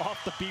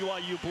off the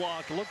BYU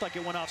block. It looked like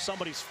it went off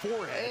somebody's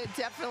forehead. It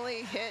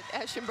definitely hit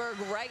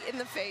Eschenberg right in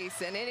the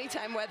face, and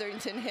anytime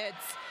Weatherington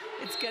hits,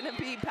 it's going to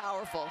be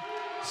powerful.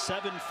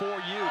 7-4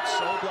 Utes.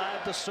 So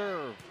glad to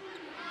serve.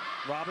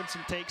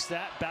 Robinson takes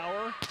that.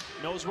 Bauer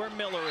knows where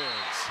Miller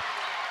is.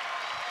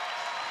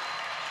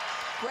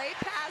 Great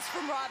pass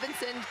from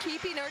Robinson,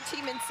 keeping her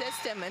team in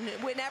system. And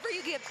whenever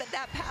you get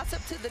that pass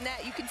up to the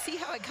net, you can see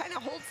how it kind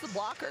of holds the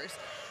blockers.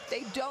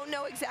 They don't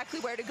know exactly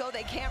where to go.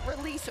 They can't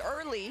release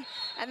early,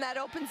 and that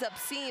opens up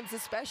seams,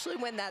 especially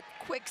when that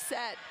quick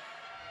set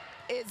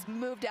is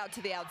moved out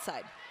to the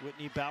outside.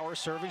 Whitney Bauer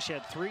serving. She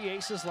had 3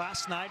 aces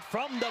last night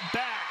from the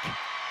back.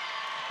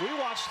 We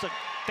watched a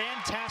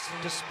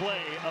fantastic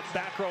display of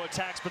back row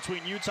attacks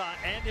between Utah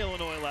and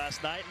Illinois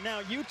last night. Now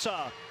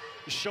Utah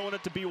is showing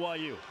it to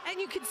BYU. And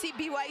you can see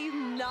BYU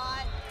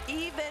not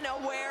even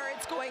aware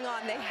it's going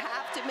on. They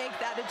have to make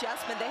that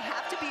adjustment. They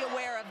have to be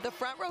aware of the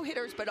front row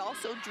hitters, but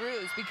also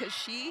Drews, because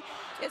she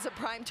is a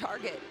prime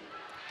target.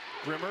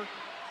 Grimmer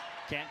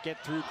can't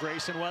get through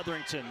Grayson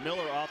Weatherington.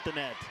 Miller off the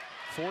net.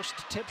 Forced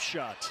tip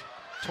shot.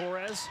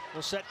 Torres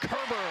will set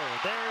Kerber.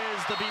 There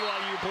is the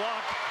BYU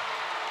block.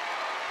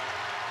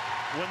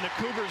 When the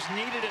Cougars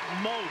needed it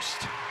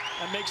most,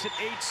 that makes it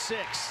 8-6.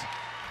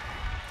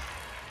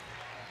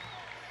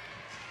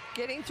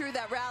 Getting through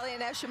that rally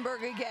in Eschenberg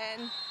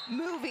again,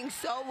 moving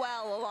so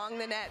well along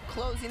the net,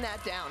 closing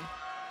that down.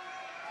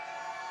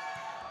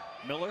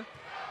 Miller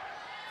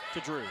to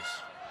Drews.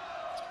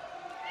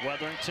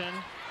 Weatherington,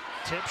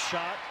 tip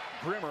shot.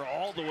 Grimmer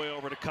all the way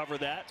over to cover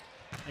that.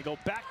 They go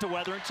back to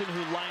Weatherington,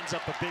 who lines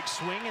up a big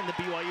swing, and the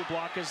BYU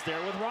block is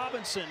there with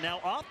Robinson. Now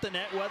off the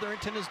net,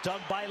 Weatherington is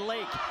dug by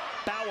Lake.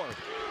 Bauer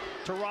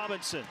to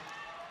Robinson.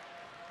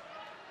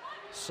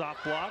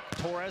 Soft block.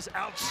 Torres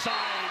outside.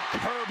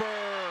 Kerber.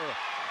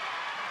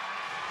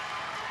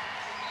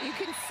 You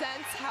can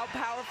sense how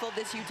powerful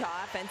this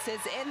Utah offense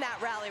is in that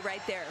rally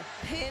right there.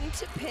 Pin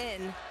to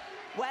pin.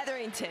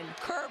 Weatherington,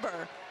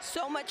 Kerber,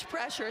 so much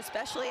pressure,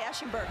 especially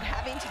Eschenberg,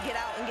 having to get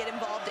out and get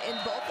involved in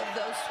both of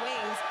those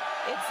swings.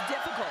 It's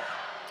difficult.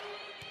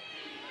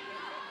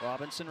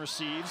 Robinson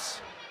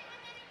receives.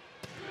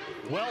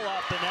 Well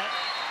off the net.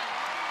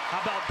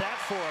 How about that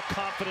for a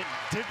confident,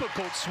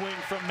 difficult swing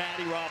from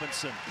Maddie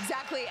Robinson?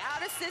 Exactly,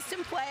 out of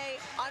system play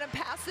on a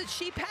pass that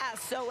she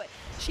passed. So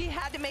she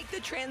had to make the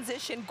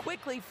transition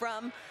quickly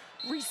from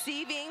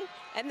receiving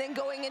and then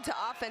going into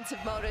offensive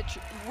mode. A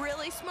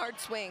really smart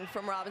swing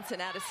from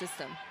Robinson out of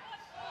system.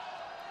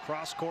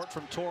 Cross court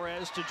from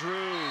Torres to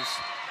Drews.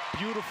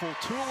 Beautiful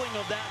tooling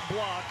of that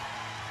block.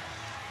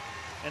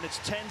 And it's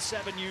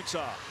 10-7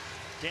 Utah.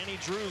 Danny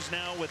Drews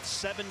now with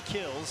 7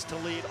 kills to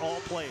lead all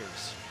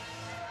players.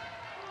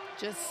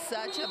 Just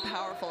such a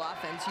powerful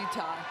offense.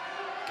 Utah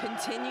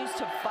continues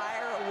to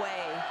fire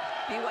away.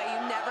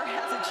 BYU never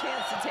has a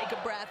chance to take a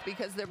breath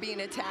because they're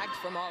being attacked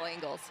from all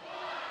angles.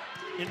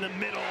 In the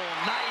middle,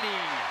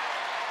 Knighting.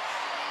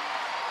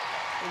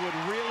 It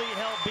would really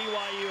help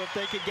BYU if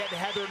they could get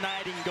Heather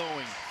Knighting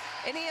going.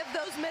 Any of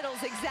those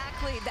middles,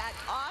 exactly. That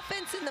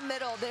offense in the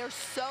middle, they're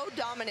so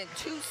dominant.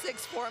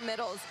 2-6-4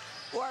 middles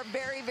who are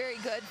very, very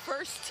good.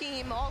 First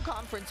team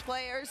all-conference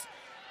players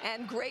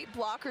and great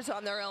blockers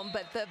on their own,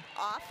 but the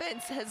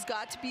offense has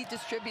got to be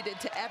distributed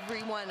to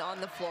everyone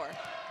on the floor.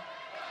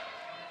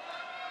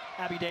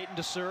 Abby Dayton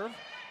to serve.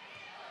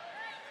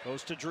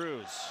 Goes to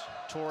Drews.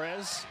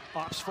 Torres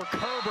opts for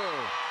Kerber.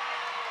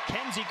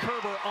 Kenzie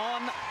Kerber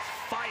on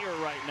fire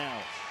right now.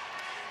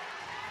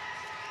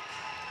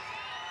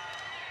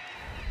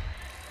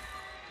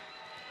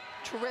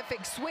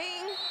 Terrific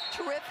swing,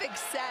 terrific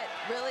set,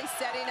 really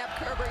setting up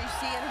Kerber. You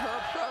see in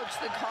her approach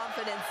the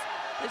confidence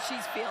that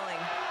she's feeling.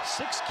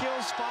 6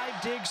 kills,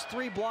 5 digs,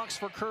 3 blocks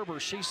for Kerber.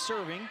 She's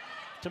serving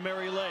to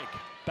Mary Lake.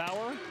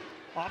 Bauer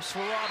opts for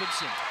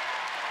Robinson.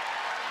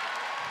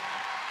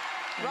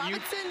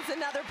 Robinson's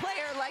another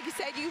player, like you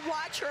said, you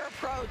watch her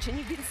approach and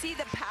you can see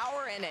the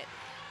power in it.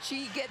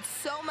 She gets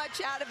so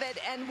much out of it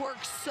and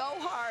works so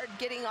hard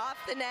getting off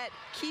the net,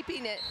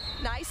 keeping it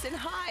nice and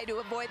high to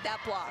avoid that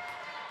block.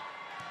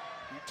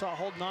 Utah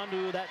holding on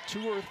to that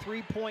 2 or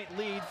 3 point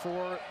lead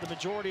for the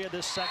majority of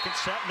this second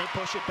set, and they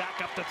push it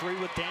back up to 3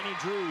 with Danny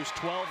Drews,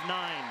 12-9.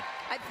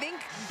 I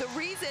think the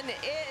reason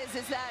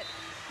is that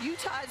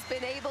Utah has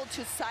been able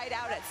to side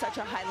out at such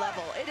a high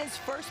level. It is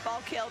first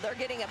ball kill. They're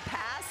getting a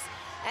pass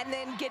and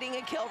then getting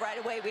a kill right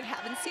away. We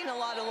haven't seen a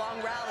lot of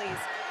long rallies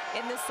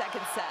in the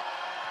second set.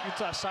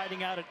 Utah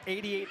siding out at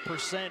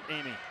 88%,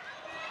 Amy.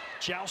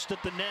 Joust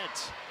at the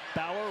net.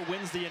 Bauer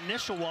wins the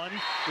initial one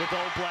with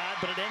Oblad,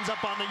 but it ends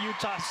up on the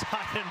Utah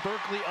side, and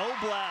Berkeley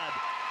Oblad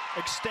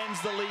extends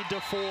the lead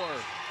to 4.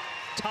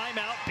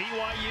 Timeout,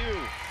 BYU.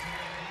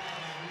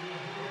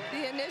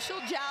 The initial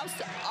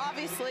joust,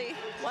 obviously,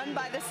 won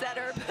by the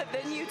setter, but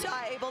then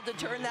Utah able to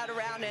turn that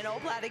around, and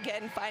Oblad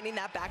again finding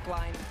that back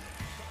line.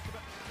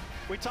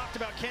 We talked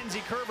about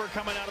Kenzie Kerber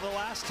coming out of the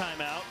last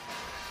timeout,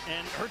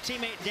 and her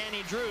teammate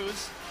Danny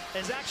Drews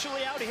is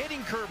actually out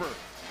hitting Kerber.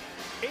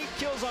 8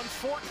 kills on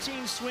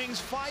 14 swings,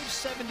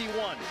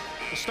 571.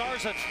 The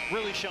Stars have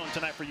really shown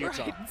tonight for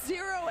Utah. Right.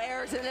 0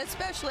 errors, and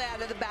especially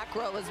out of the back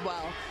row as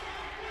well.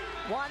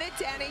 Wanted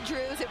Danny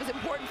Drews. It was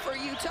important for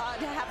Utah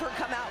to have her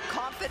come out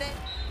confident.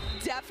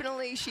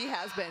 Definitely she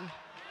has been.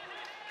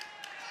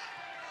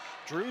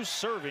 Drews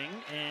serving,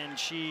 and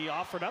she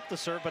offered up the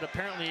serve, but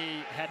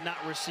apparently had not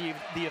received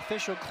the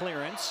official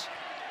clearance.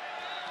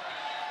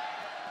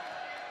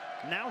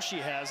 Now she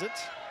has it.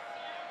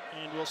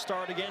 And we'll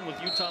start again with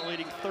Utah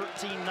leading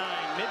 13-9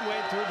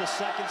 midway through the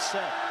second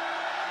set.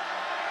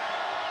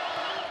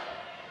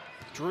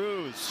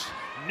 Drews,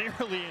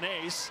 nearly an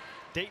ace.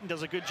 Dayton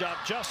does a good job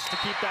just to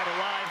keep that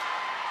alive.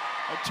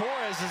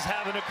 Torres is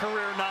having a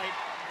career night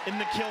in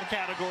the kill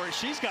category.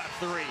 She's got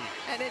 3.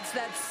 And it's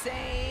that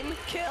same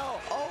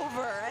kill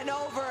over and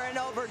over and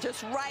over,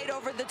 just right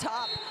over the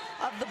top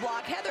of the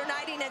block. Heather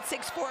Knighting at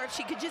 6'4", if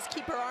she could just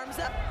keep her arms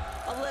up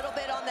a little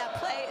bit on that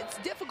play. It's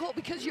difficult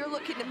because you're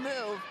looking to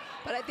move,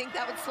 but I think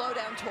that would slow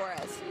down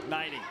Torres.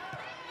 Knighting.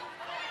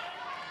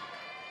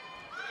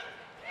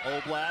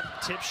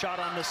 Oblad, tip shot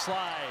on the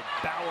slide.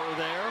 Bauer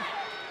there.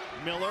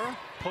 Miller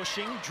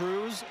pushing,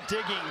 Drews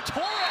digging.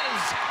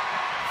 Torres,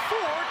 4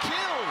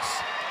 kills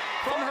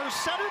from her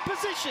center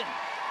position.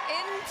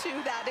 Into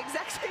that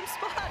exact same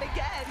spot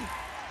again.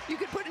 You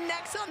could put an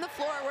X on the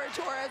floor where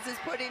Torres is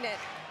putting it.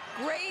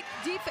 Great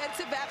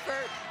defensive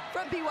effort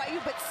from BYU,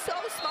 but so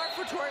smart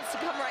for Torres to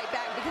come right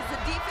back because the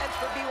defense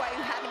for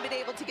BYU hadn't been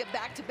able to get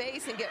back to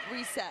base and get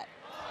reset.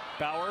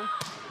 Bauer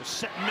will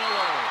set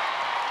Miller.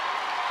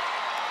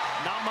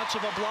 Not much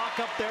of a block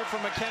up there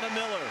from McKenna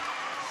Miller.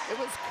 It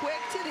was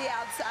quick to the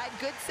outside.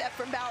 Good set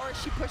from Bauer.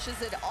 She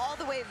pushes it all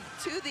the way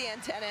to the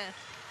antenna.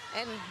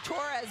 And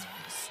Torres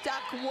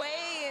stuck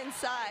way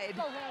inside.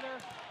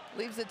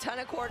 Leaves a ton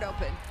of court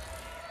open.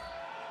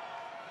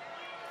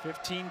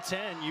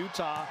 15-10,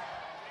 Utah,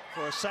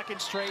 for a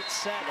second straight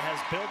set, has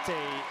built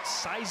a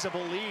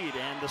sizable lead,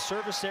 and the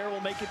service error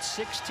will make it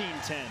 16-10.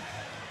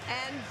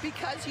 And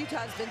because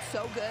Utah's been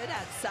so good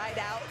at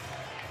side-out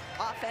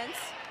offense,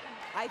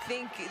 I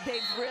think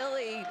they've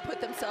really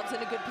put themselves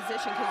in a good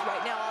position because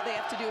right now all they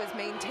have to do is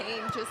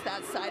maintain just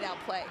that side-out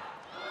play.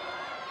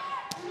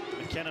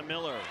 McKenna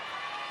Miller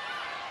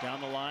Down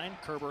the line,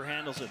 Kerber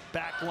handles it.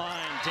 Back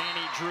line,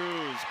 Danny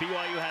Drews.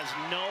 BYU has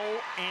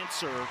no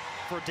answer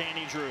for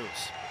Danny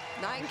Drews.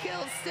 9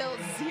 kills, still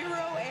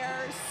 0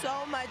 errors.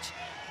 So much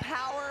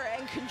power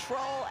and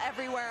control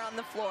everywhere on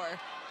the floor.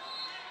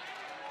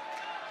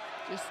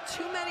 Just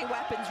too many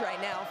weapons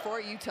right now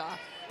for Utah.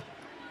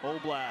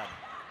 Oblad.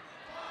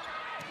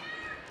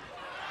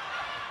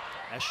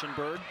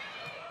 Eschenberg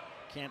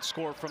can't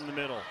score from the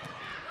middle.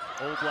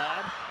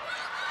 Oblad.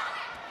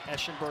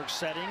 Eschenberg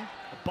setting.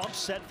 A bump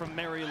set from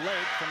Mary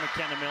Lake from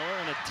McKenna Miller,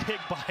 and a dig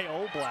by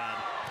Oblad.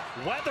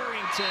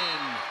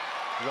 Weatherington.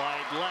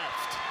 Wide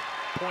left.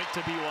 Point to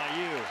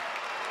BYU.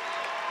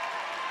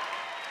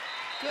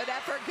 Good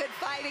effort, good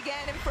fight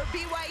again, and for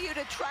BYU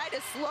to try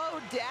to slow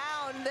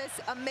down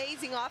this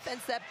amazing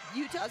offense that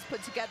Utah's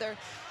put together,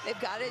 they've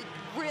got to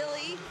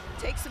really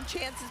take some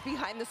chances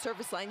behind the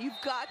service line. You've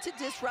got to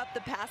disrupt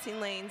the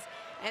passing lanes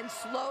and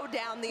slow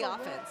down the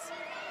offense.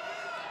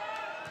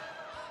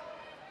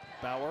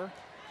 Bauer,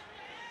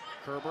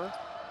 Kerber,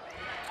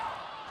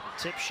 a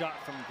tip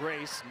shot from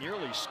Grace,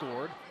 nearly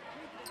scored.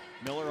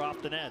 Miller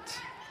off the net.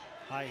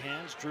 High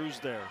hands, Drews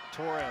there.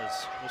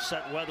 Torres will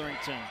set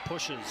Weatherington,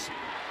 pushes.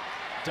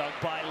 Dug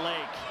by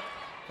Lake.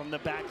 From the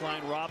back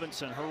line,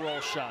 Robinson, her roll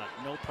shot.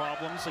 No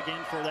problems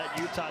again for that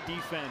Utah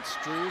defense.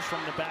 Drews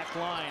from the back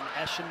line,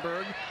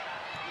 Eschenberg.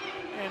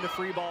 And a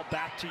free ball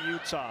back to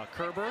Utah.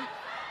 Kerber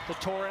to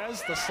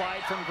Torres, the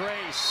slide from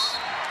Grace.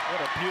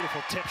 What a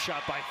beautiful tip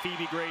shot by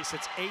Phoebe Grace.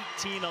 It's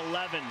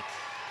 18-11.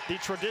 The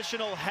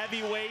traditional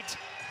heavyweight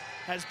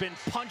has been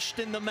punched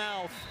in the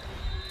mouth.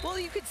 Well,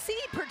 you could see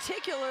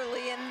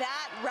particularly in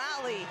that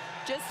rally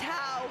just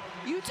how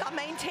Utah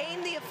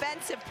maintained the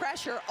offensive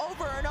pressure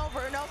over and over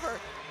and over.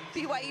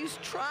 BYU's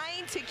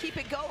trying to keep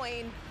it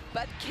going,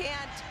 but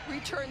can't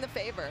return the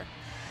favor.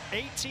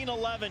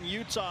 18-11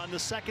 Utah in the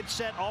second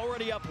set,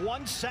 already up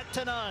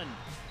 1-0.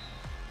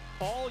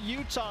 All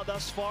Utah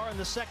thus far in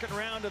the second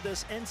round of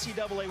this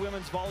NCAA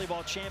Women's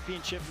Volleyball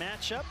Championship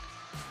matchup.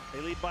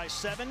 They lead by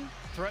 7,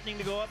 threatening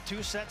to go up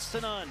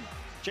 2-0.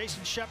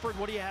 Jason Shepard,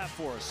 what do you have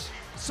for us?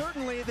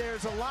 Certainly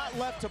there's a lot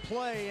left to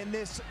play in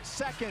this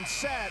second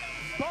set,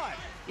 but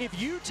if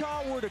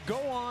Utah were to go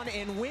on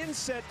and win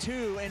set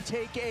 2 and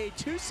take a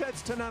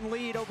 2-0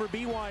 lead over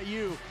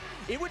BYU,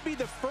 it would be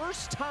the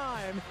first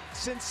time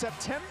since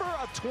September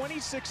of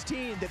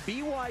 2016 that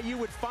BYU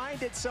would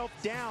find itself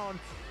down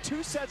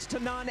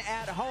 2-0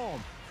 at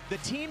home. The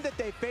team that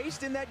they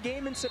faced in that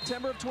game in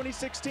September of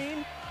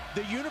 2016,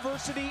 the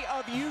University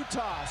of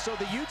Utah. So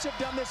the Utes have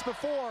done this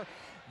before.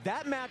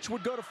 That match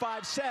would go to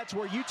 5 sets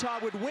where Utah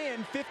would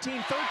win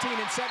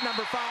 15-13 in set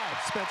number 5.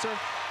 Spencer.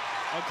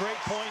 A great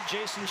point,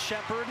 Jason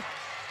Shepard.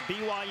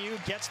 BYU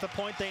gets the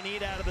point they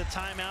need out of the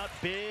timeout.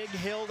 Big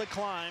hill to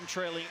climb,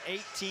 trailing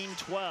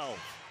 18-12.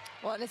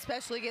 Well, and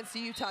especially against the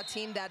Utah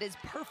team that is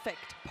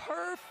perfect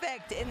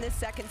in this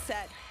second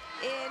set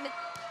in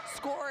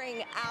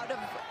scoring out of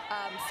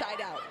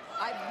side out.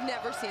 I've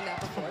never seen that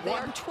before. They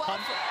are 13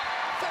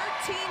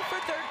 for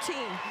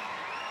 13.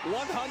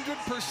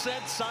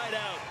 100% side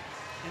out.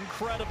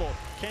 Incredible.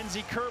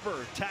 Kenzie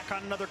Kerber tack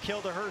on another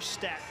kill to her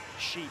stat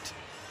sheet.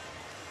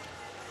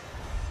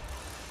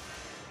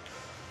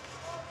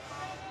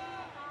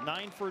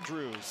 9 for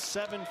Drews,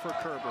 7 for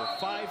Kerber,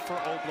 5 for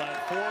Oblad,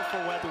 4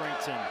 for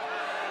Weatherington.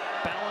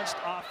 Balanced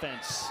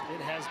offense.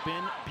 It has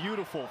been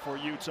beautiful for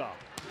Utah.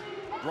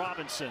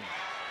 Robinson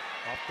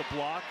off the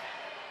block.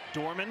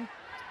 Dorman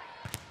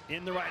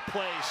in the right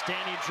place.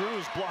 Danny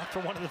Drews blocked for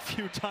one of the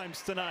few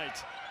times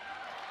tonight.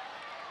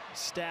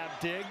 Stab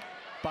dig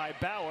by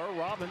Bauer.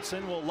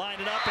 Robinson will line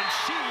it up, and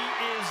she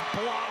is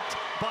blocked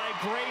by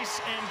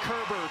Grace and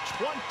Kerber.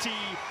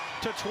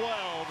 20-12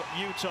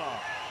 Utah.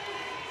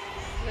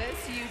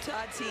 This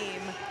Utah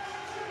team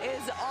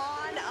is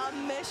on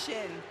a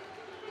mission.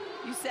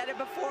 You said it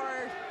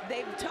before,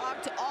 they've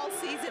talked all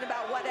season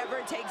about whatever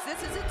it takes.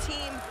 This is a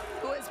team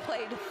who has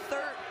played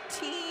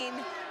 13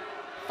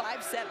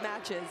 5-set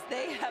matches.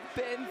 They have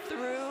been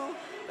through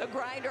the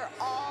grinder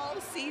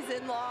all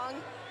season long,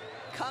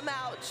 come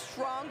out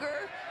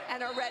stronger,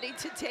 and are ready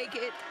to take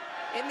it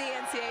in the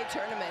NCAA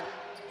tournament.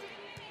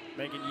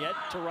 Megan Yet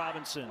to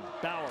Robinson.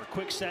 Bauer,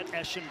 quick set,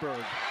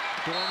 Eschenberg.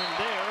 Dorman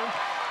there.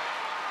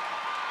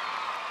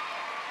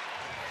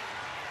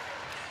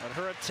 But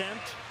her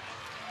attempt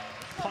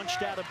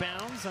punched out of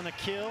bounds, and a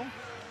kill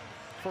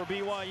for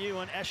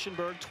BYU and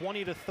Eschenberg.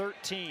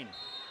 20-13.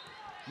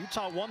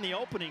 Utah won the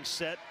opening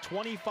set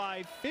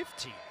 25-15.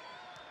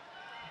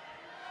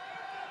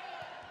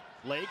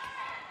 Lake,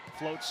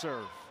 float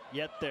serve.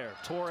 Yet there.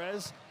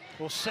 Torres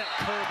will set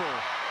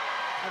Kerber.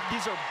 And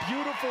these are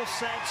beautiful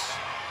sets.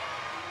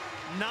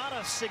 Not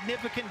a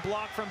significant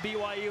block from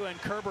BYU,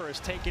 and Kerber has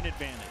taken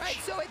advantage. Right,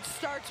 so it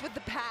starts with the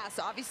pass.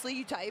 Obviously,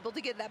 Utah able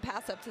to get that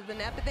pass up to the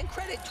net, but then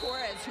credit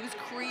Torres, who's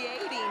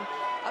creating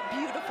a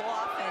beautiful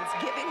offense,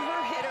 giving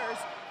her hitters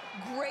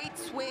great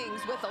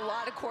swings with a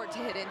lot of court to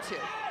hit into.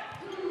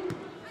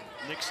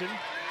 Nixon,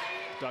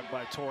 dug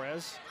by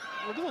Torres.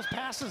 Look at those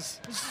passes.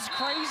 This is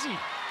crazy.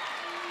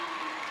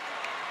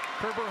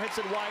 Kerber hits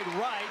it wide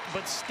right,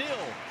 but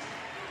still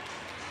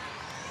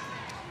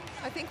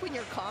I think when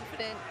you're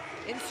confident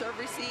in serve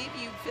receive,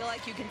 you feel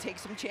like you can take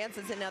some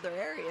chances in other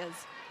areas.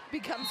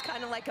 Becomes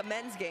kind of like a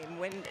men's game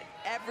when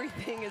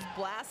everything is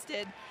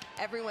blasted,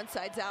 everyone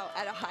sides out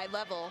at a high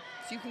level,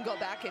 so you can go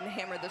back and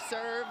hammer the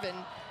serve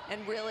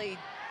and really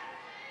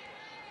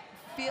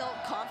feel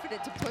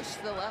confident to push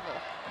the level.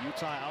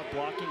 Utah out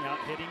blocking, out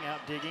hitting,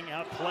 out digging,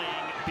 out playing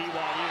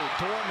BYU.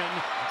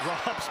 Dorman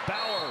robs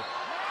Bauer,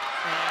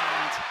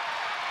 and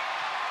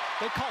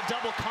they call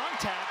double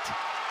contact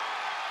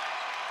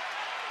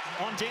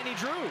on Danny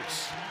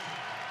Drews.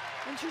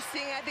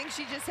 Interesting. I think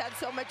she just had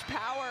so much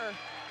power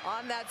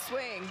on that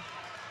swing.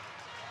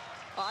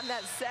 On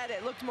that set,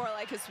 it looked more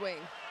like a swing.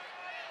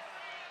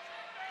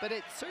 But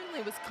it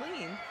certainly was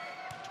clean.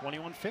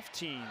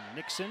 21-15.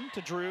 Nixon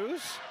to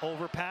Drews.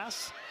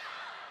 Overpass.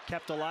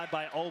 Kept alive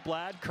by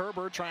Oblad.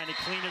 Kerber trying to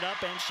clean it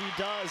up, and she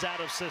does out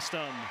of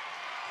system.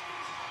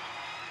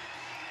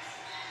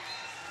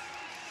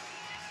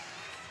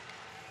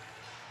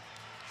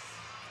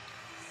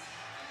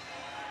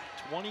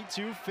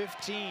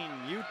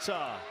 (22-15).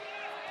 Utah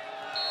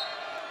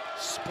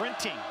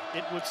sprinting,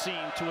 it would seem,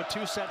 to a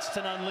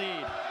 2-0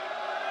 lead.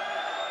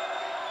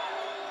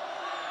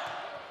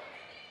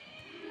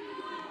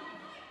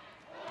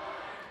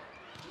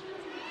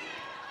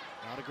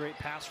 Not a great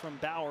pass from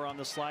Bauer on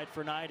the slide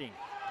for Knighting.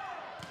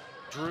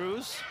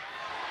 Drews,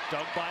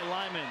 dug by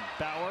Lyman.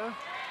 Bauer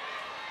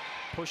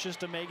pushes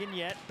to Megan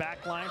Yet.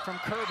 Back line from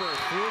Kerber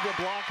through the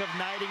block of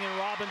Knighting and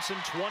Robinson.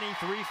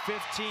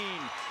 23-15.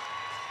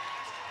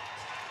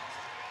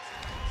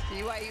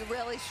 BYU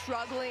really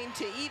struggling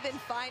to even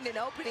find an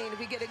opening.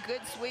 We get a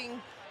good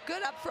swing,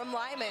 good up from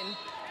Lyman.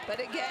 But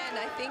again,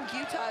 I think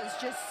Utah is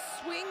just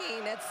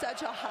swinging at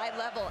such a high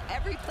level.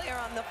 Every player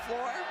on the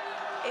floor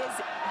is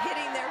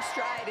hitting their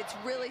stride. It's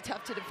really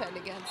tough to defend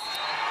against.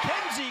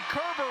 Kenzie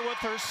Kerber with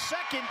her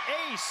second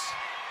ace.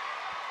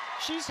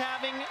 She's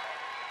having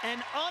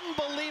an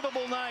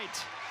unbelievable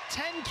night.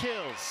 10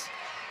 kills,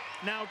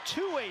 now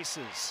 2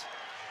 aces,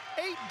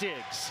 8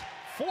 digs,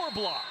 4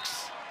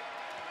 blocks.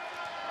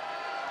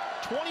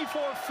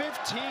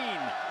 24-15,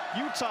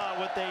 Utah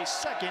with a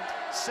second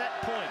set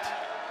point.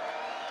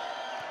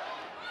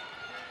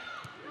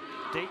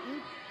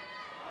 Dayton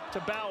to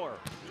Bauer.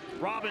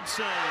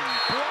 Robinson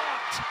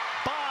blocked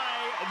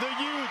by the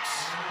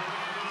Utes.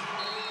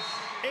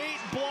 8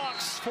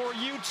 blocks for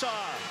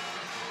Utah.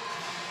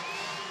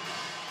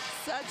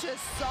 Such a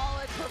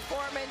solid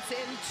performance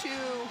in 2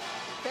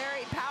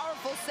 very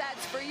powerful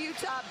sets for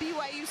Utah.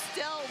 BYU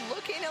still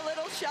looking a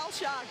little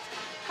shell-shocked.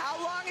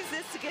 How long is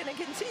this going to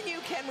continue?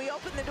 Can we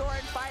open the door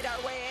and fight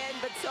our way in?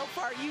 But so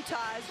far, Utah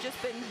has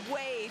just been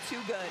way too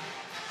good.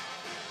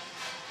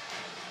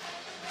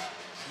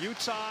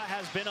 Utah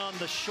has been on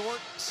the short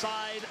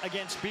side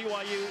against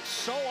BYU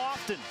so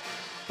often,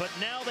 but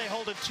now they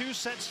hold a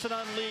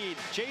 2-0 lead.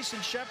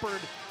 Jason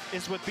Shepard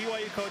is with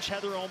BYU coach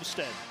Heather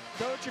Olmstead.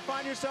 Coach, you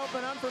find yourself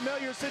in an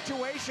unfamiliar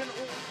situation.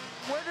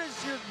 Where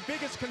does your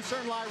biggest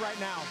concern lie right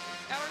now?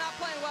 And we're not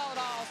playing well at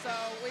all, so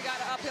we got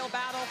an uphill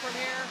battle from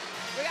here.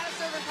 We got to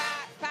serve and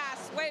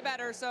pass way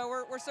better, so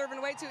we're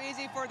serving way too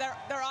easy for their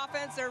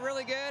offense. They're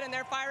really good, and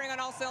they're firing on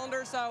all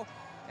cylinders, so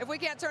if we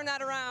can't turn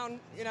that around,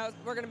 you know,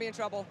 we're going to be in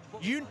trouble.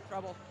 You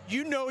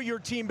know your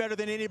team better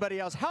than anybody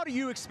else. How do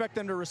you expect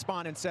them to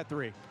respond in set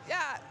 3?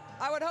 Yeah,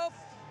 I would hope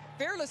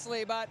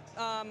fearlessly, but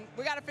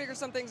we got to figure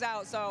some things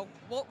out, so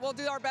we'll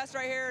do our best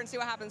right here and see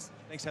what happens.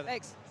 Thanks, Heather.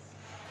 Thanks.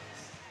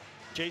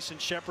 Jason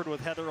Shepard with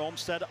Heather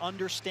Olmstead,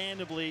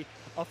 understandably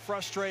a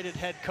frustrated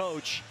head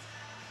coach.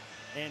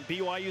 And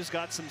BYU's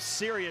got some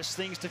serious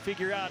things to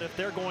figure out if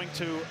they're going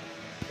to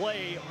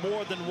play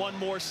more than one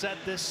more set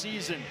this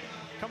season.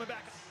 Coming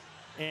back.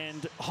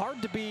 And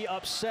hard to be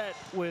upset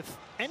with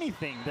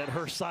anything that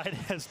her side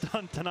has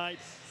done tonight.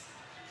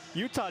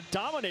 Utah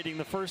dominating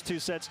the first 2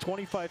 sets,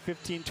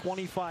 25-15,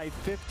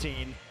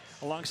 25-15.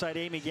 Alongside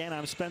Amy Gann,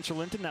 I'm Spencer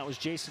Linton. That was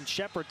Jason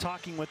Shepard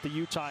talking with the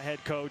Utah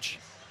head coach.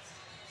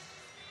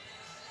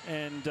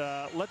 And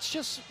let's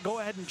just go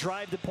ahead and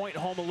drive the point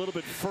home a little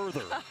bit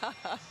further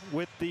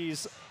with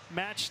these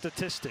match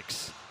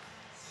statistics.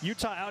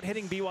 Utah out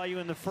hitting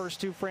BYU in the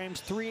first 2 frames,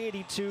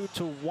 382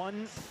 to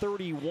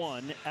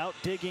 131. Out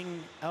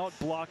digging, out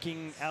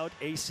blocking, out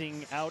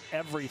acing, out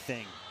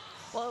everything.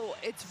 Well,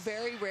 it's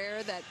very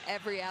rare that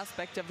every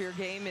aspect of your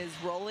game is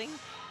rolling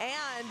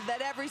and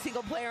that every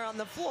single player on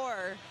the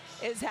floor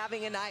is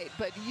having a night.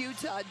 But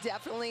Utah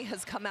definitely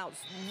has come out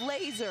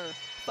laser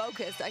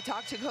focused. I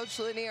talked to Coach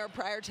Lanier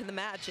prior to the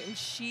match, and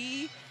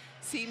she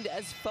seemed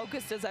as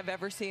focused as I've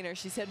ever seen her.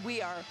 She said,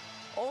 we are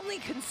only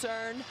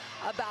concerned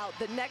about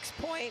the next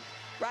point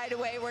right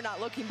away. We're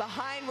not looking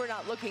behind. We're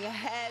not looking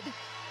ahead.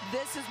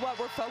 This is what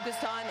we're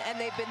focused on, and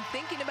they've been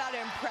thinking about it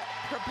and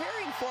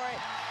preparing for it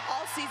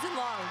all season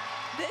long.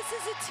 This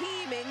is a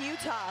team in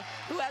Utah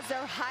who has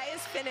their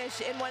highest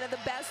finish in one of the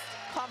best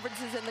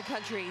conferences in the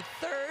country,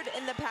 3rd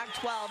in the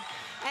Pac-12,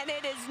 and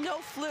it is no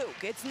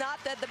fluke. It's not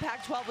that the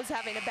Pac-12 was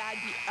having a bad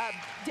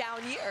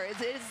down year.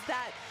 It is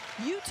that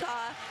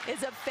Utah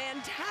is a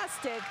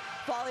fantastic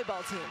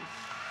volleyball team.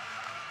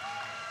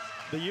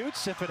 The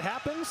Utes, if it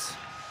happens,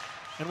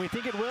 And we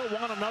think it will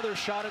want another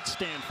shot at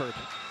Stanford.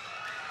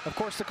 Of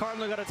course, the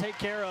Cardinals got to take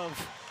care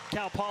of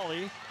Cal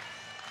Poly.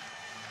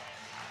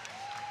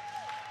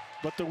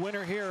 But the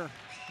winner here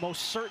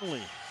most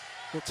certainly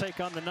will take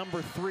on the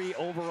 #3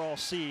 overall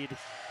seed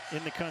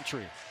in the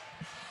country.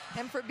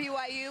 And for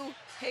BYU,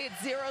 hey,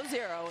 it's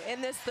 0-0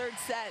 in this third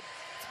set.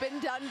 It's been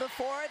done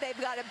before. They've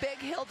got a big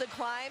hill to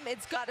climb.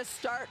 It's got to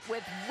start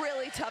with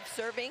really tough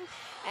serving.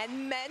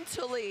 And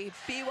mentally,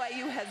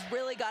 BYU has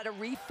really got to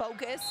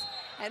refocus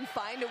and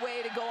find a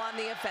way to go on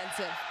the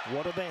offensive.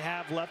 What do they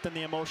have left in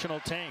the emotional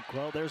tank?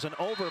 Well, there's an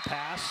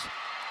overpass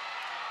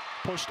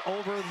pushed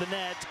over the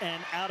net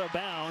and out of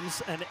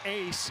bounds. An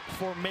ace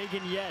for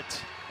Megan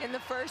Yett. In the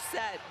first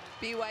set,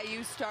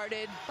 BYU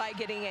started by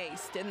getting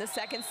aced. In the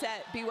second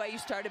set, BYU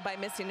started by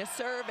missing a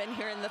serve. And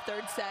here in the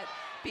third set,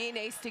 being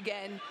aced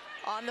again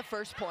on the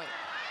first point.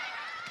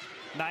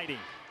 Knighting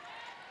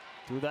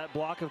through that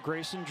block of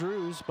Grayson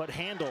Drews, but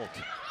handled.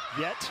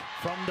 Yet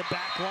from the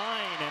back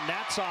line, and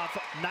that's off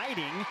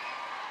Knighting.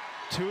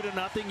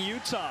 2-0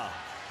 Utah.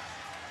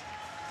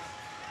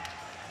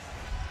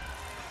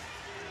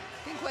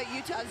 I think what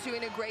Utah's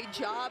doing a great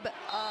job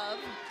of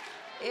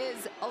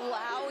is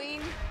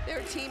allowing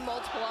their team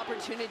multiple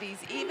opportunities.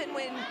 Even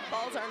when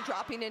balls aren't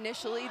dropping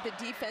initially, the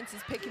defense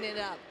is picking it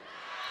up.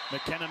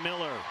 McKenna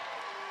Miller,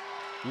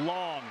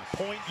 long,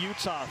 point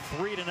Utah,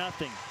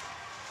 3-0.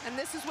 And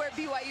this is where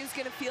BYU is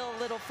going to feel a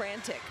little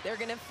frantic. They're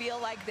going to feel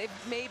like they've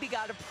maybe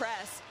got to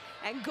press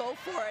and go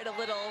for it a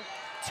little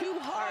too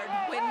hard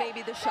when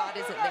maybe the shot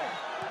isn't there.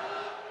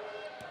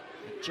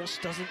 It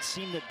just doesn't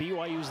seem that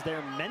BYU's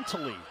there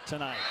mentally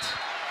tonight.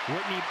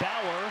 Whitney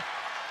Bauer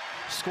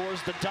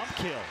scores the dump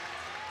kill.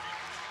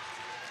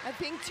 I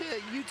think to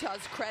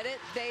Utah's credit,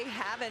 they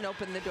haven't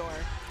opened the door.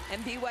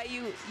 And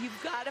BYU,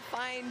 you've got to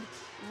find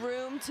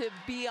room to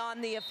be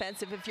on the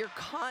offensive. If you're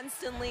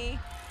constantly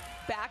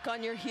back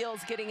on your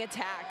heels getting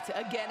attacked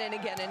again and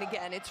again and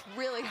again, it's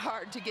really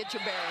hard to get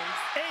your bearings.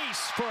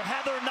 Ace for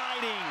Heather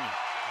Knighting.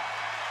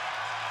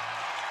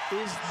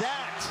 Is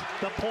that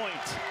the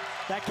point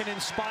that can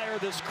inspire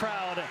this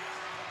crowd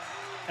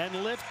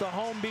and lift the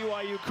home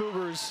BYU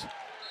Cougars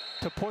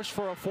to push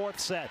for a fourth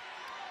set?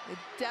 It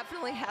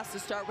definitely has to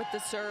start with the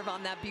serve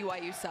on that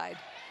BYU side.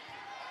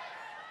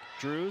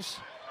 Drews,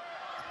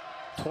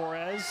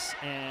 Torres,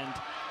 and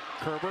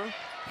Kerber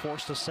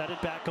forced to set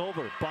it back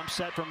over. Bump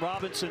set from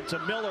Robinson to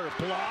Miller,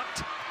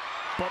 blocked,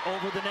 but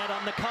over the net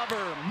on the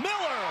cover.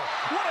 Miller,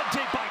 what a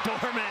dig by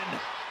Dorman.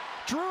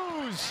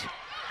 Drews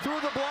through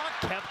the block,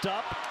 kept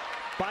up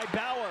by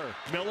Bauer.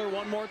 Miller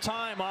one more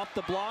time off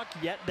the block,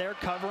 yet they're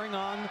covering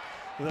on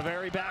the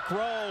very back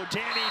row.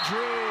 Danny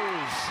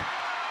Drews.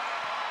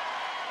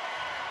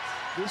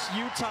 This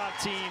Utah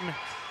team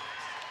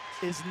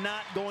is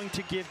not going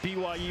to give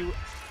BYU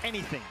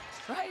anything.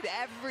 Right,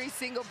 every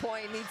single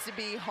point needs to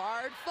be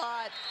hard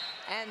fought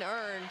and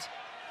earned.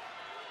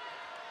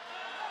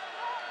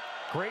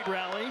 Great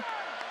rally,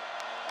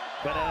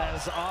 but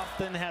as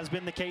often has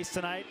been the case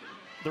tonight,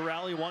 the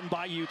rally won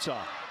by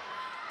Utah.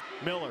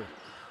 Miller,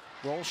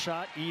 roll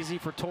shot, easy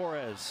for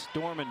Torres.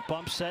 Dorman,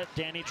 bump set,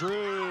 Danny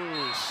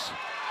Drews.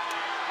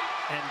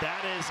 And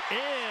that is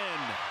in.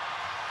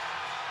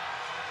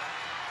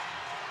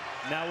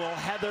 Now will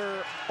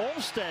Heather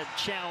Olmstead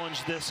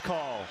challenge this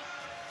call?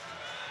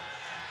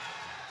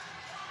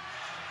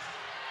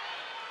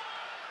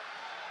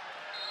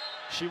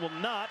 She will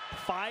not.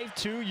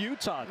 5-2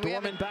 Utah.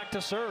 Dorman back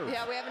to serve.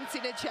 Yeah, we haven't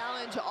seen a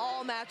challenge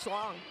all match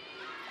long.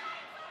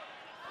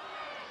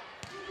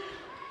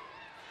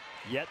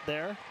 Yet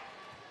there.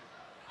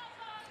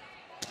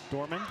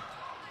 Dorman.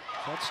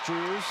 That's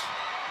Drews.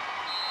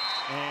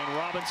 And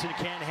Robinson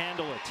can't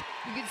handle it.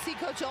 You can see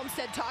Coach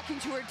Olmstead talking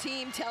to her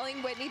team,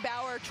 telling Whitney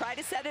Bauer, try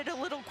to set it a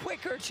little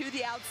quicker to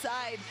the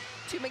outside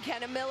to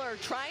McKenna Miller,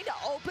 trying to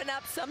open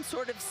up some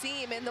sort of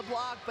seam in the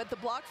block, but the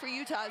block for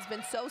Utah has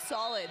been so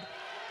solid.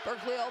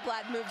 Berkeley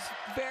Oblad moves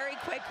very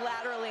quick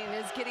laterally and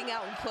is getting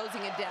out and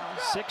closing it down.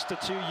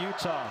 6-2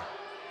 Utah.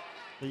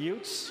 The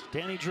Utes,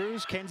 Danny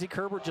Drews, Kenzie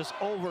Kerber just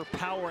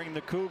overpowering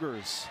the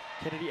Cougars.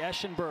 Kennedy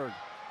Eschenberg.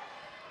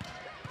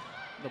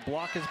 The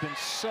block has been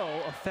so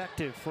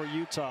effective for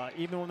Utah,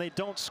 even when they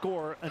don't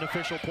score an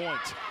official point.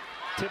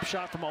 Tip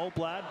shot from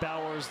Oblad,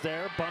 Bauer's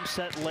there, bump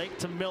set Lake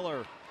to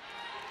Miller.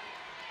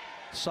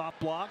 Soft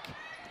block.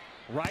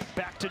 Right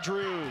back to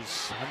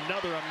Drews.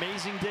 Another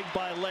amazing dig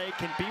by Lake.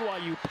 Can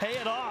BYU pay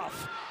it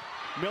off?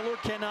 Miller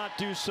cannot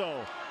do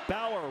so.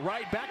 Bauer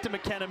right back to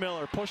McKenna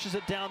Miller. Pushes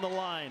it down the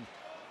line.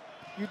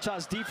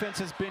 Utah's defense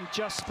has been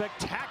just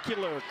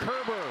spectacular.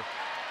 Kerber.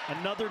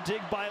 Another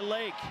dig by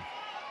Lake.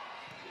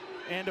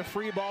 And a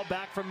free ball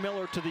back from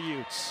Miller to the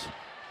Utes.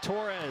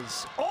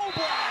 Torres.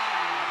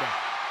 Oblad!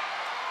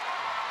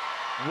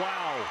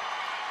 Wow.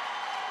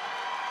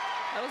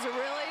 That was a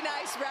really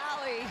nice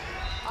rally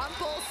on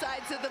both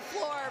sides of the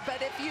floor,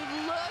 but if you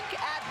look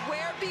at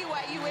where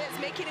BYU is,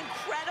 making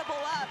incredible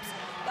ups,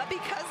 but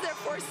because they're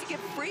forced to give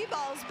free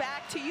balls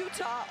back to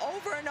Utah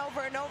over and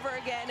over and over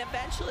again,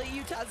 eventually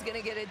Utah's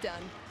gonna get it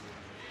done.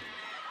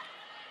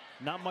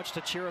 Not much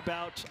to cheer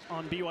about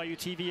on BYU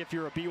TV if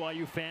you're a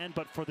BYU fan,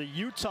 but for the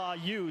Utah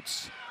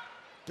Utes,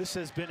 this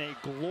has been a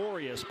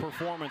glorious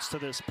performance to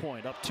this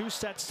point. Up 2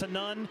 sets to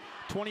none,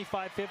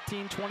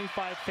 25-15,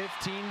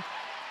 25-15.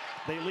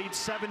 They lead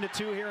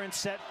 7-2 here in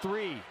set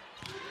 3.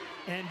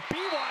 And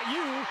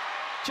BYU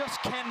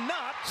just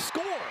cannot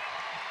score.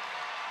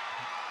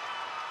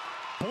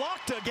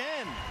 Blocked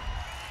again.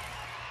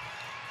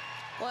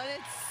 Well,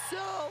 it's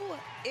so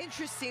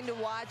interesting to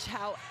watch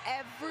how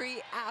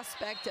every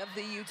aspect of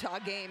the Utah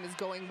game is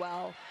going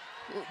well.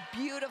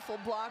 Beautiful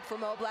block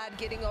from Oblad,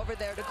 getting over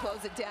there to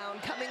close it down,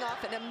 coming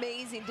off an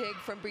amazing dig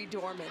from Bree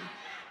Dorman.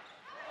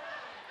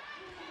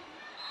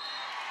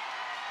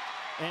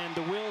 And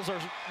the wheels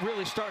are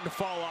really starting to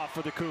fall off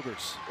for the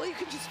Cougars. Well, you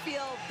can just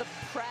feel the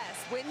press.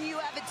 When you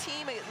have a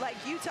team like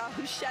Utah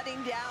who's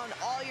shutting down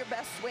all your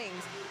best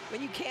swings,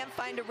 when you can't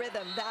find a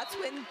rhythm, that's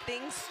when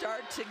things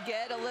start to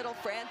get a little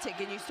frantic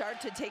and you start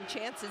to take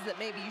chances that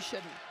maybe you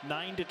shouldn't.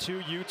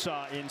 9-2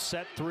 Utah in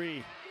set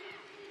 3.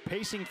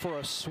 Pacing for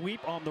a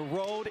sweep on the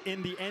road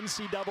in the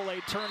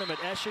NCAA tournament.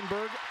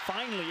 Eschenberg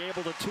finally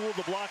able to tool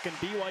the block, and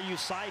BYU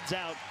sides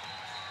out.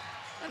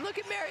 And look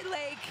at Mary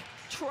Lake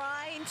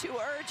trying to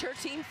urge her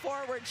team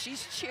forward.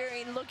 She's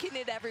cheering, looking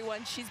at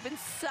everyone. She's been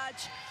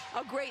such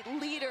a great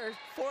leader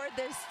for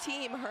this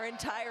team her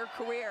entire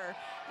career.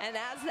 And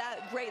as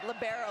that great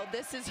libero,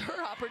 this is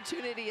her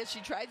opportunity as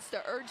she tries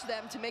to urge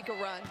them to make a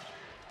run.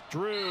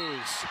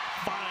 Drews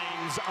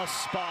finds a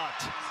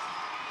spot.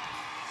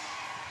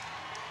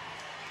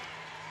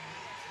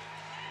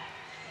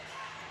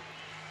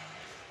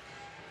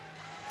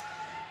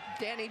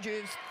 Danny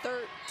Drews,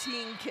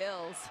 13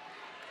 kills,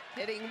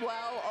 hitting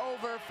well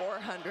over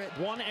 400.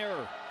 1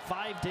 error,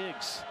 5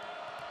 digs.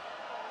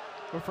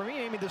 But for me,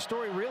 Amy, the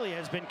story really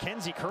has been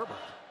Kenzie Kerber.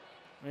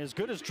 I mean, as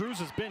good as Drews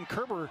has been,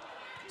 Kerber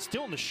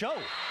still in the show.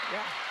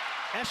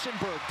 Yeah.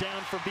 Eschenberg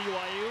down for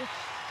BYU.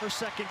 Her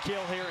second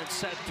kill here in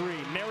set 3.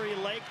 Mary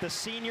Lake, the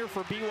senior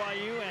for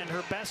BYU, and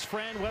her best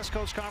friend, West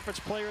Coast Conference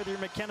Player of the Year,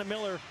 McKenna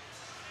Miller,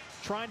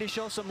 trying to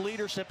show some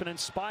leadership and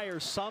inspire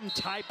some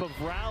type of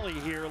rally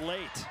here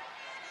late.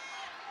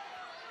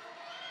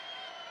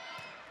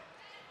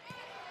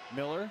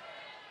 Miller,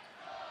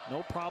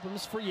 no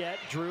problems for yet.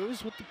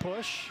 Drews with the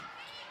push.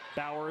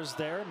 Bowers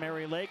there.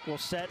 Mary Lake will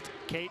set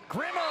Kate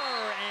Grimmer,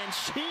 and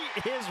she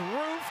is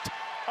roofed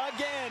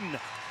again.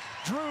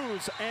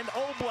 Drews and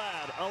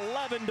Oblad,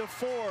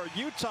 11-4.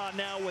 Utah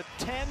now with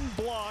 10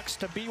 blocks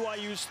to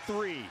BYU's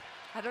 3.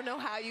 I don't know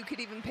how you could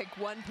even pick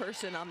one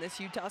person on this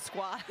Utah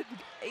squad.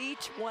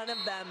 Each one of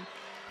them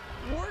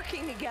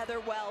working together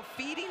well,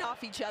 feeding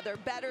off each other,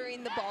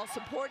 bettering the ball,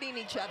 supporting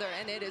each other,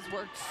 and it has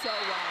worked so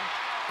well.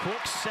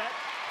 Quick set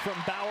from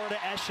Bauer to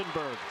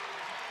Eschenberg.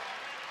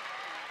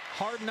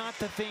 Hard not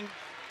to think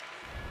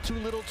too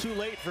little too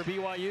late for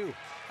BYU.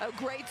 A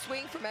great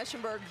swing from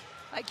Eschenberg.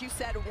 Like you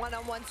said, a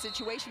one-on-one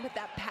situation, but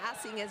that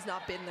passing has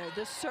not been there.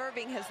 The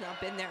serving has not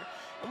been there.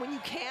 And when you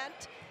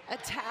can't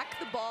attack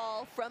the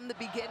ball from the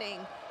beginning,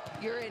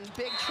 you're in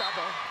big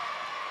trouble.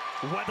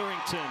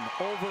 Weatherington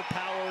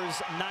overpowers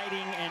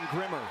Knighting and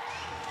Grimmer.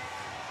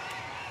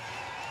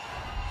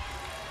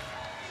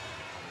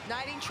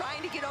 Knighting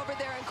trying to get over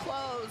there and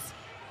close,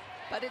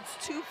 but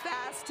it's too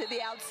fast to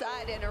the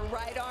outside, and her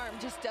right arm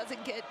just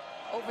doesn't get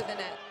over the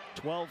net.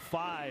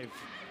 12-5.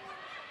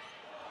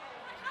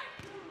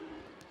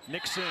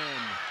 Nixon,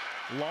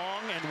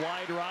 long and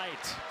wide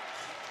right.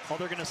 Oh,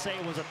 they're going to say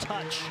it was a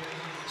touch.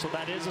 So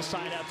that is a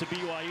side out to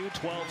BYU,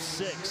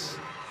 12-6.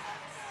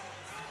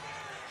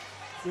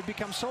 We've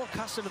become so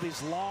accustomed to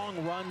these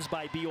long runs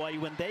by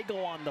BYU when they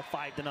go on the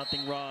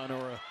 5-0 run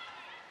or a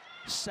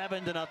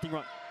 7-0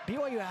 run.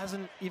 BYU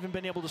hasn't even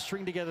been able to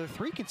string together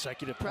 3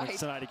 consecutive points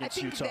tonight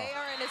against Utah. I think they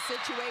are in a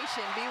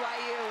situation,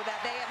 BYU, that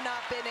they have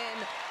not been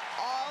in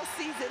all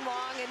season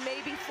long and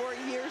maybe for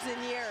years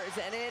and years.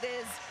 And it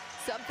is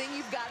something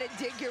you've got to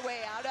dig your way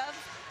out of,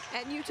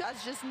 and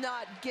Utah's just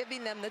not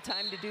giving them the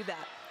time to do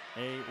that.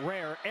 A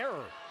rare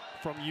error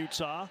from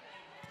Utah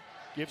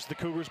gives the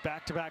Cougars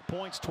back-to-back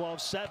points,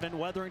 12-7.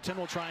 Weatherington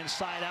will try and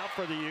side out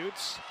for the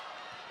Utes.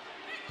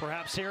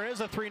 Perhaps here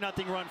is a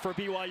 3-0 run for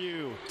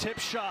BYU. Tip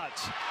shot.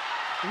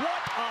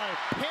 What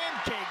a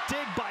pancake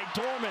dig by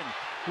Dorman.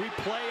 We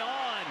play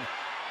on.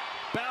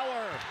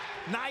 Bauer,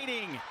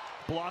 Knighting,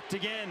 blocked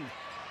again.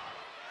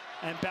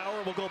 And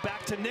Bauer will go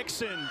back to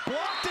Nixon.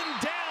 Blocked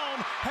and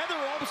down. Heather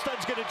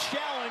Olmsted's going to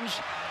challenge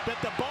that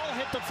the ball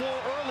hit the floor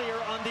earlier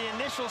on the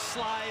initial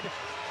slide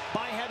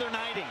by Heather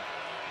Knighting.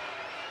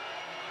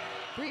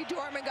 Bree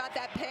Dorman got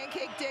that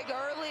pancake dig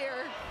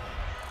earlier.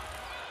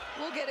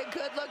 We'll get a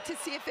good look to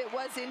see if it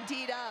was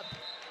indeed up.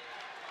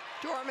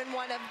 Dorman,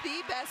 one of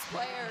the best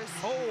players.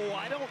 Oh,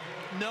 I don't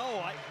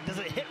know. Does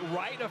it hit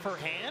right of her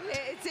hand?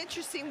 It's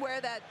interesting where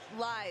that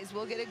lies.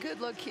 We'll get a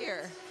good look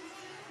here.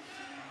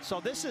 So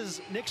this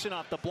is Nixon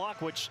off the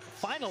block, which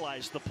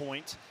finalized the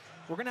point.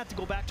 We're going to have to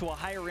go back to a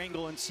higher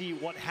angle and see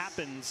what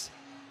happens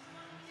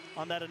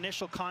on that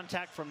initial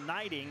contact from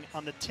Knighting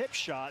on the tip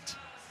shot.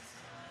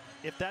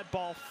 if that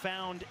ball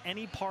found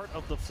any part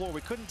of the floor.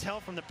 We couldn't tell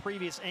from the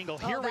previous angle.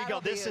 Oh, here we go.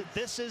 This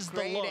is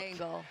the look. Great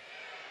angle.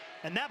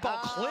 And that ball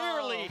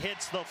clearly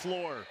hits the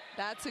floor.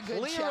 That's a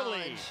good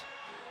challenge.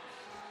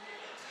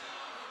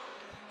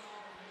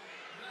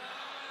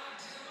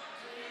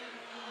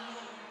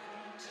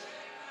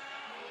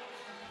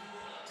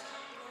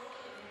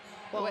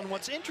 Well, and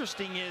what's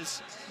interesting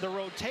is the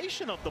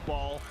rotation of the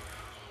ball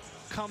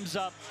comes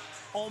up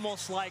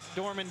almost like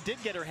Dorman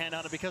did get her hand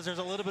on it, because there's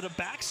a little bit of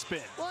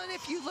backspin. Well, and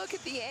if you look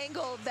at the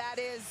angle that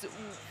is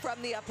from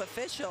the up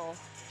official,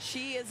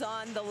 she is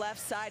on the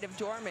left side of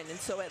Dorman, and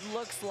so it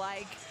looks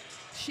like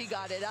she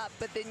got it up.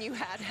 But then you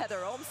had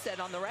Heather Olmstead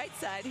on the right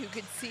side who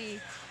could see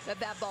that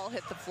that ball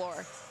hit the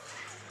floor.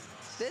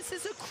 This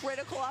is a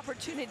critical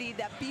opportunity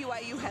that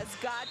BYU has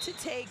got to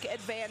take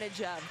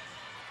advantage of.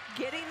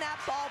 Getting that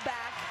ball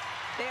back.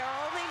 They are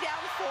only down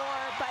 4,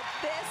 but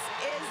this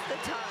is the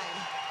time.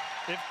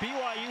 If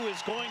BYU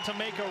is going to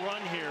make a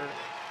run here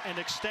and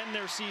extend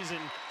their season,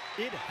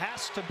 it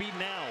has to be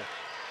now.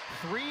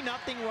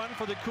 3-0 run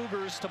for the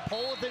Cougars to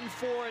pull within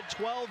 4 at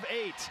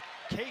 12-8.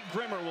 Kate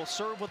Grimmer will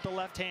serve with the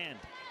left hand.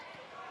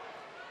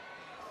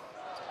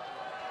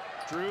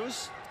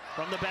 Drews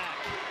from the back.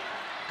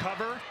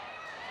 Cover.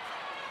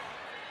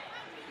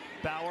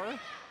 Bauer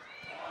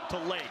to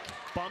Lake.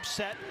 Bump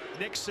set.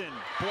 Nixon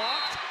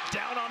blocked.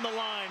 Down on the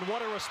line.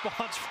 What a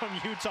response from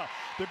Utah.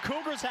 The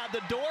Cougars had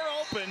the door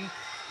open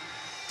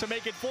to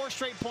make it 4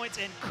 straight points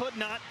and could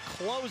not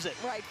close it.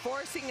 Right,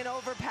 forcing an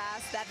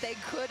overpass that they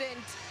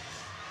couldn't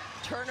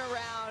turn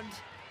around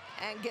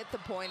and get the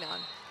point on.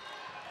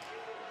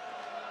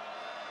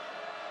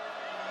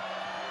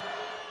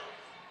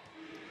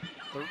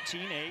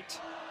 (13-8).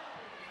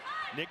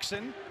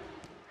 Nixon.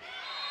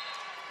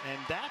 And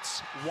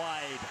that's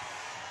wide.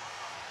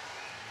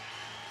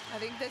 I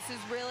think this is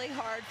really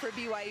hard for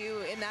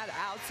BYU in that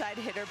outside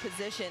hitter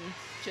position.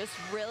 Just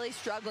really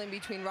struggling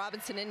between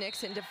Robinson and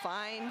Nixon to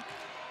find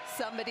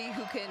somebody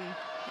who can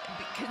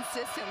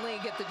consistently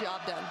get the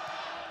job done.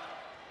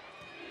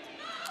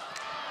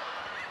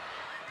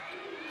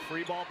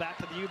 Free ball back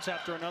to the Utes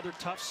after another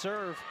tough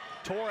serve.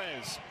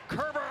 Torres,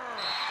 Kerber,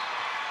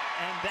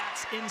 and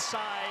that's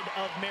inside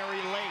of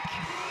Mary Lake.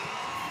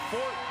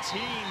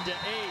 14-8.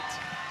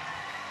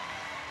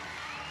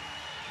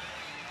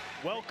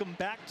 Welcome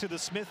back to the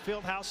Smith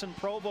Fieldhouse in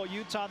Provo,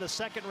 Utah, the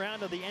second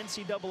round of the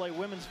NCAA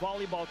Women's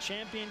Volleyball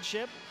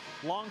Championship.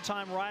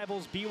 Longtime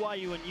rivals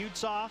BYU and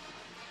Utah,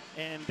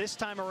 and this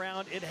time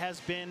around it has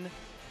been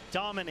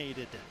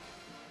dominated.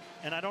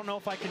 And I don't know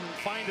if I can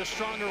find a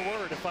stronger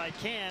word. If I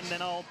can,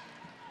 then I'll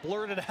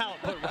blurt it out.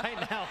 But right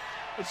now,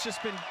 it's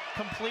just been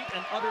complete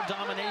and utter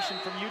domination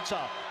from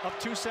Utah. Up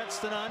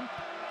 2-0.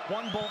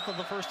 Won both of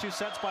the first 2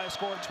 sets by a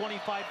score of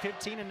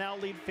 25-15 and now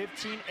lead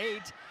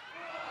 15-8.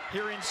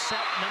 Here in set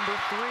number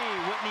 3,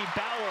 Whitney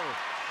Bauer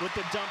with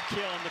the dump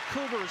kill. And the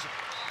Cougars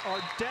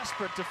are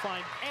desperate to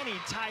find any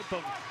type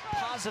of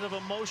positive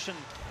emotion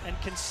and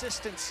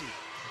consistency.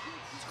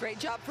 It's a great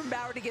job from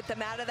Bauer to get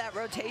them out of that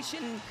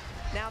rotation.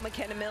 Now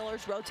McKenna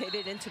Miller's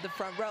rotated into the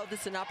front row.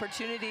 This is an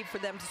opportunity for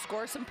them to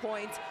score some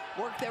points,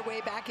 work their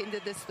way back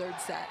into this 3rd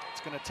set.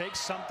 It's going to take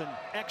something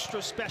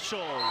extra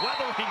special.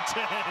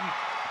 Weatherington.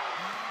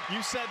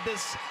 You said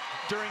this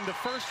during the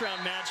first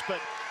round match,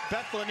 but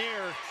Beth Lanier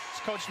has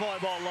coached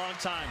volleyball a long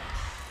time.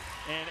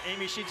 And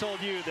Amy, she told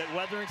you that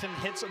Weatherington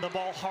hits the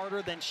ball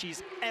harder than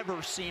she's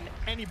ever seen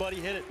anybody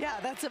hit it. Yeah,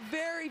 that's a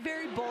very,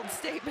 very bold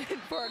statement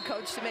for a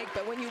coach to make.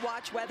 But when you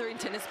watch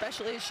Weatherington,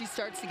 especially as she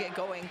starts to get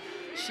going,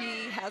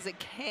 she has a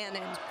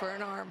cannon for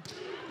an arm.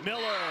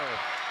 Miller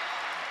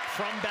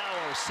from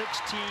Bauer,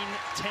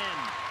 16-10.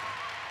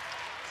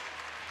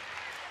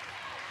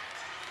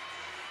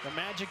 The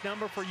magic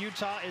number for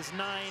Utah is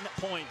 9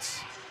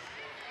 points.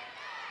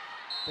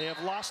 They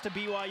have lost to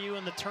BYU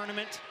in the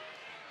tournament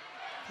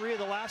 3 of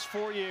the last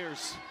 4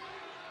 years.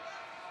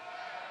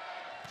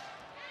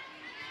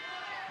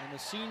 And the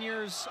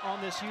seniors on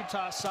this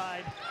Utah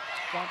side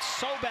want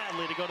so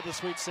badly to go to the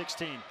Sweet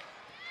 16.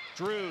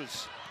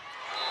 Drews,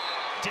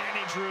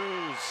 Danny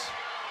Drews,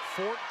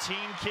 14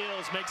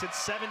 kills, makes it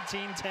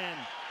 17-10.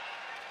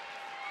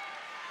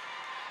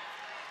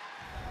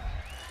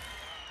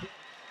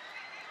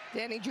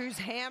 Danny Drews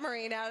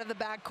hammering out of the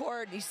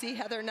backcourt. You see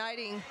Heather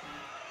Knighting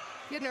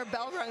getting her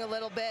bell rung a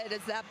little bit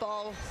as that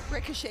ball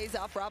ricochets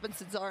off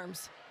Robinson's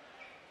arms.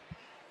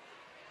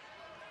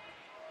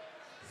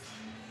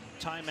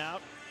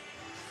 Timeout.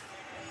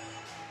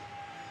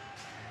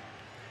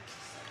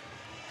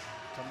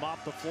 To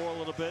mop the floor a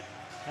little bit.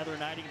 Heather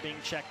Knighting being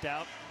checked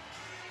out.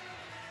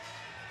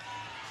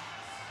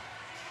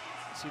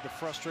 See the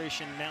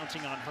frustration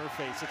mounting on her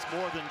face. It's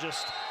more than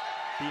just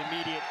the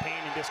immediate pain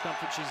and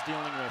discomfort she's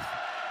dealing with.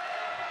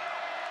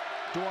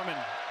 Dorman,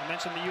 I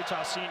mentioned the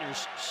Utah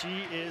seniors.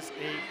 She is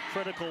a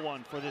critical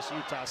one for this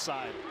Utah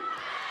side.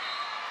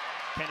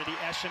 Kennedy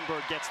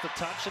Eschenberg gets the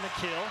touch and a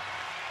kill.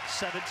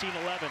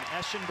 17-11.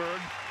 Eschenberg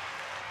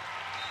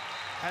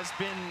has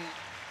been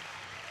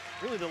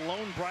really the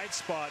lone bright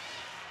spot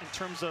in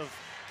terms of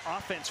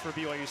offense for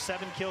BYU.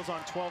 7 kills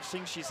on 12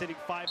 swings. She's hitting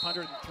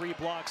 503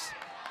 blocks.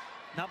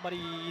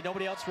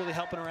 Nobody else really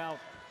helping her out.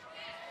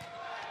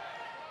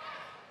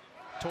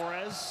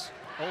 Torres,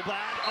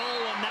 Oblad,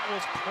 oh, and that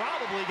was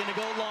probably going to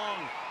go long.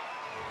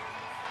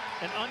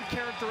 An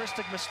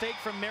uncharacteristic mistake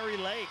from Mary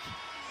Lake.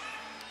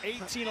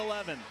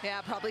 18-11.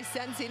 Yeah, probably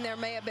sensing there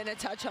may have been a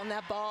touch on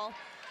that ball,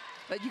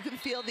 but you can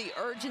feel the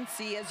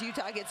urgency as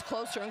Utah gets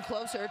closer and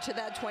closer to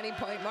that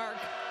 20-point mark.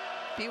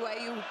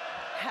 BYU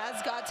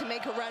has got to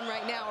make a run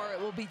right now or it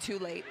will be too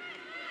late.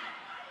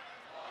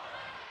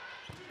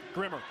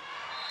 Grimmer.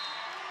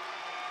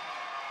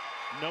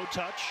 No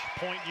touch,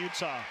 point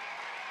Utah.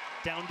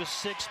 Down to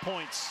 6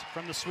 points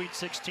from the Sweet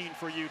 16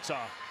 for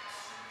Utah.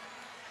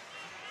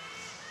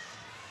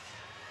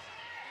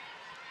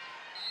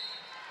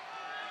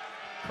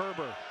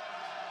 Kerber,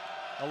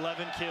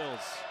 11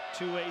 kills,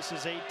 2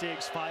 aces, 8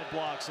 digs, 5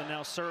 blocks, and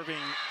now serving.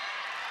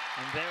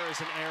 And there is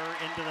an error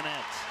into the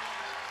net.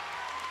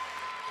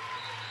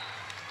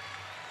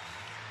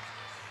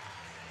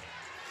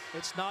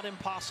 It's not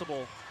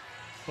impossible,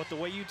 but the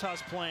way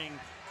Utah's playing,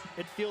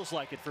 it feels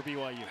like it for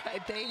BYU.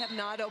 Right, they have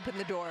not opened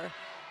the door.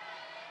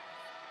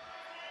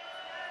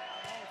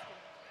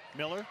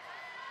 Miller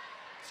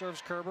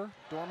serves Kerber.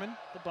 Dorman,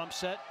 the bump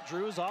set.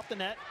 Drew is off the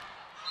net.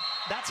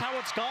 That's how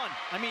it's gone.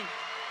 I mean,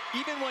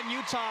 even when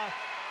Utah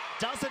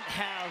doesn't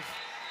have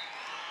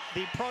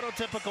the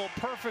prototypical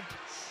perfect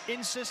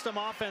in-system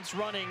offense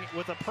running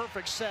with a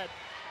perfect set,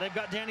 they've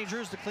got Danny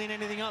Drews to clean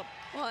anything up.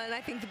 Well, and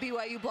I think the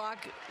BYU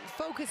block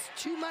focused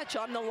too much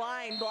on the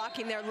line,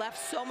 blocking their left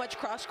so much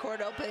cross-court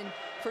open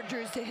for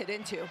Drews to hit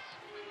into.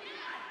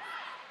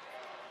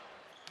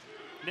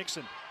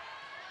 Nixon.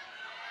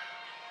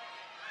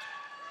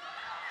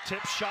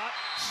 Tip shot,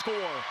 score.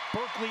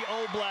 Berkeley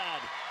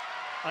Oblad,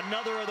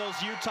 another of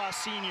those Utah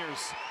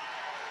seniors.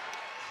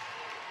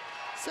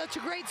 Such a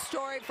great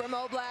story from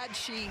Oblad.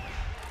 She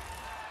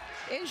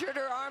injured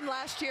her arm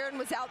last year and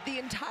was out the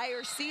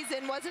entire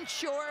season. Wasn't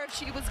sure if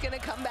she was going to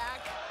come back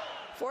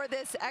for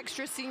this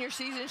extra senior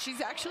season.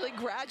 She's actually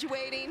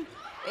graduating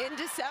in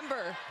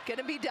December. Going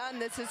to be done.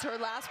 This is her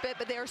last bit,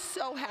 but they are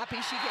so happy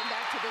she came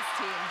back to this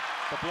team.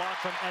 The block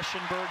from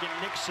Eschenberg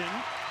and Nixon,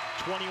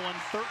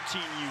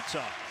 21-13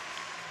 Utah.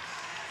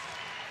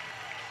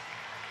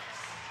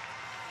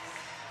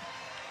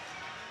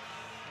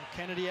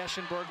 Kennedy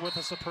Eschenberg with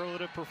a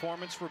superlative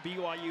performance for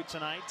BYU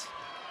tonight.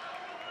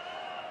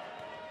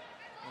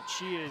 And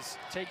she is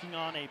taking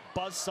on a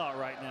buzzsaw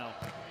right now.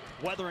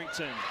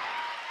 Weatherington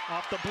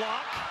off the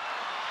block,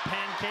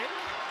 pancake,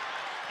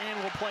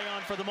 and will play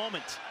on for the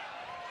moment.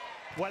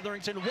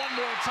 Weatherington one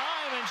more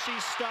time, and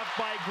she's stuffed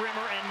by Grimmer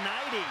and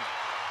Knighting.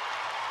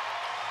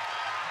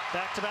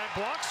 Back-to-back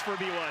blocks for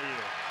BYU.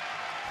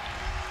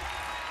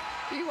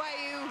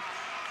 BYU,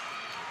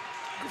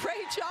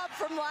 great job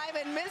from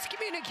Lyman.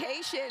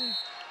 Miscommunication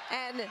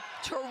and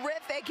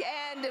terrific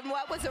end. And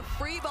what was a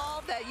free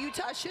ball that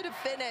Utah should have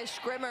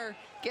finished. Grimmer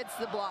gets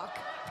the block.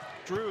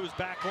 Drews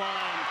back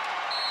line.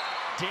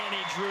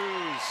 Danny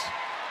Drews,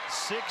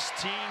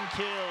 16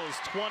 kills,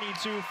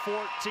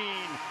 22-14.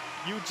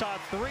 Utah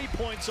 3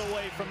 points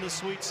away from the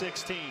Sweet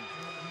 16.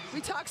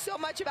 We talk so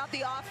much about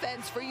the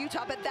offense for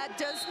Utah, but that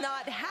does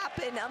not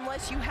happen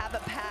unless you have a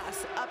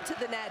pass up to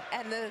the net,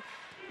 and the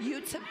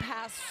Utes have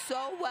passed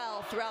so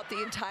well throughout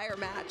the entire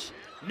match.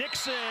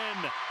 Nixon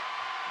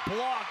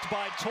blocked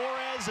by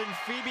Torres and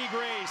Phoebe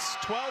Grace.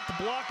 12th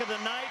block of the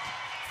night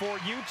for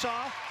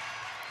Utah.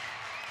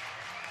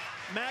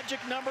 Magic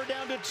number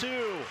down to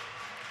 2.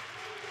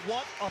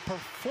 What a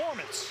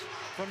performance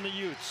from the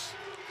Utes.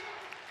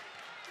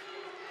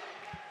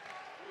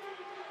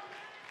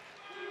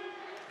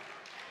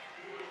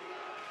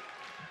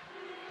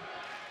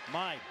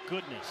 My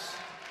goodness.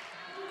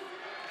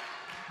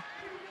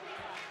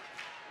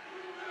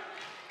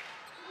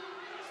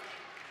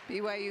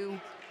 BYU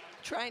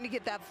trying to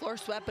get that floor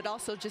swept, but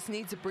also just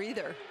needs a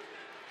breather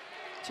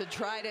to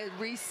try to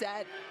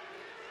reset,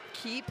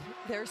 keep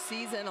their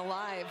season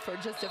alive for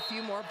just a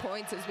few more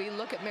points as we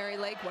look at Mary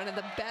Lake, one of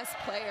the best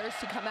players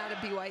to come out of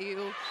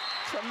BYU.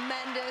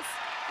 Tremendous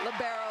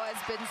libero,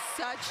 has been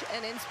such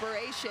an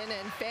inspiration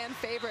and fan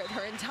favorite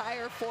her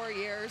entire 4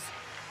 years.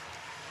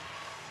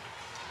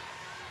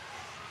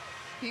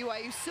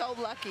 BYU so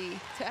lucky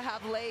to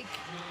have Lake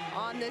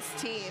on this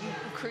team,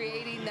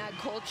 creating that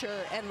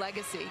culture and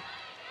legacy.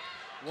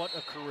 What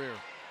a career.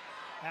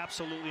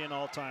 Absolutely an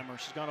all-timer.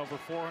 She's gone over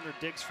 400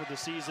 digs for the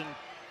season.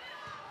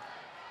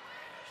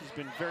 She's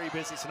been very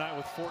busy tonight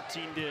with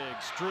 14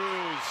 digs.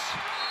 Drews.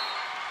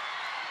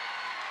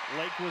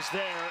 Lake was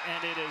there,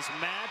 and it is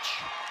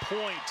match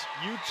point.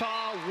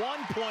 Utah 1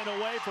 point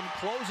away from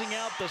closing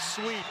out the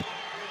sweep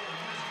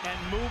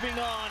and moving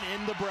on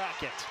in the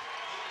bracket.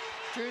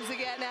 Drews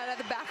again out of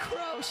the back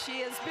row.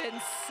 She has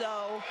been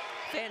so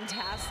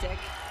fantastic.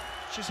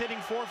 She's hitting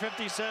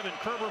 .457.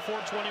 Kerber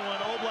 .421.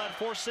 Oblad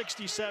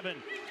 .467.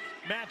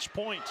 Match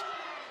point.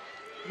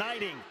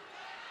 Knighting.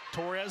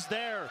 Torres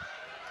there.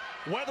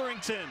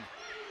 Weatherington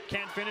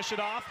can't finish it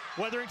off.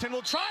 Weatherington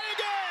will try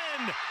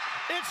again.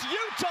 It's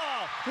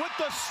Utah with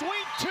the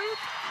sweet tooth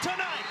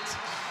tonight.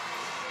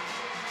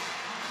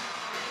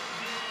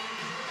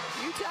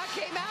 Utah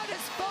came out as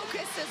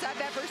focused as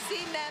I've ever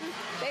seen them.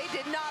 They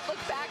did not look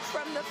back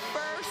from the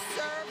first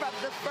serve of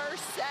the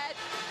first set.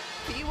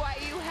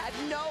 BYU had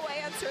no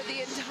answer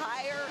the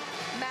entire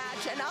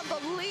match. An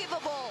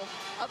unbelievable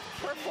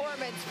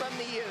performance from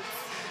the Utes.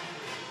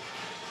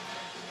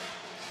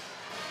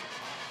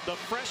 The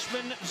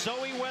freshman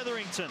Zoe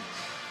Wetherington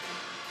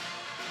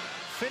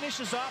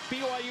finishes off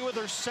BYU with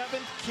her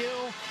 7th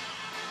kill,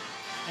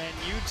 and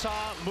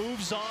Utah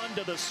moves on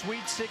to the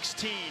Sweet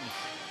 16.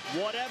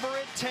 Whatever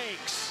it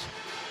takes.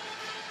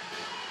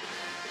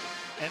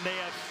 And they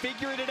have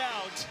figured it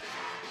out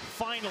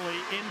finally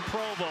in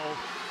Provo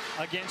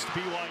against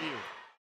BYU.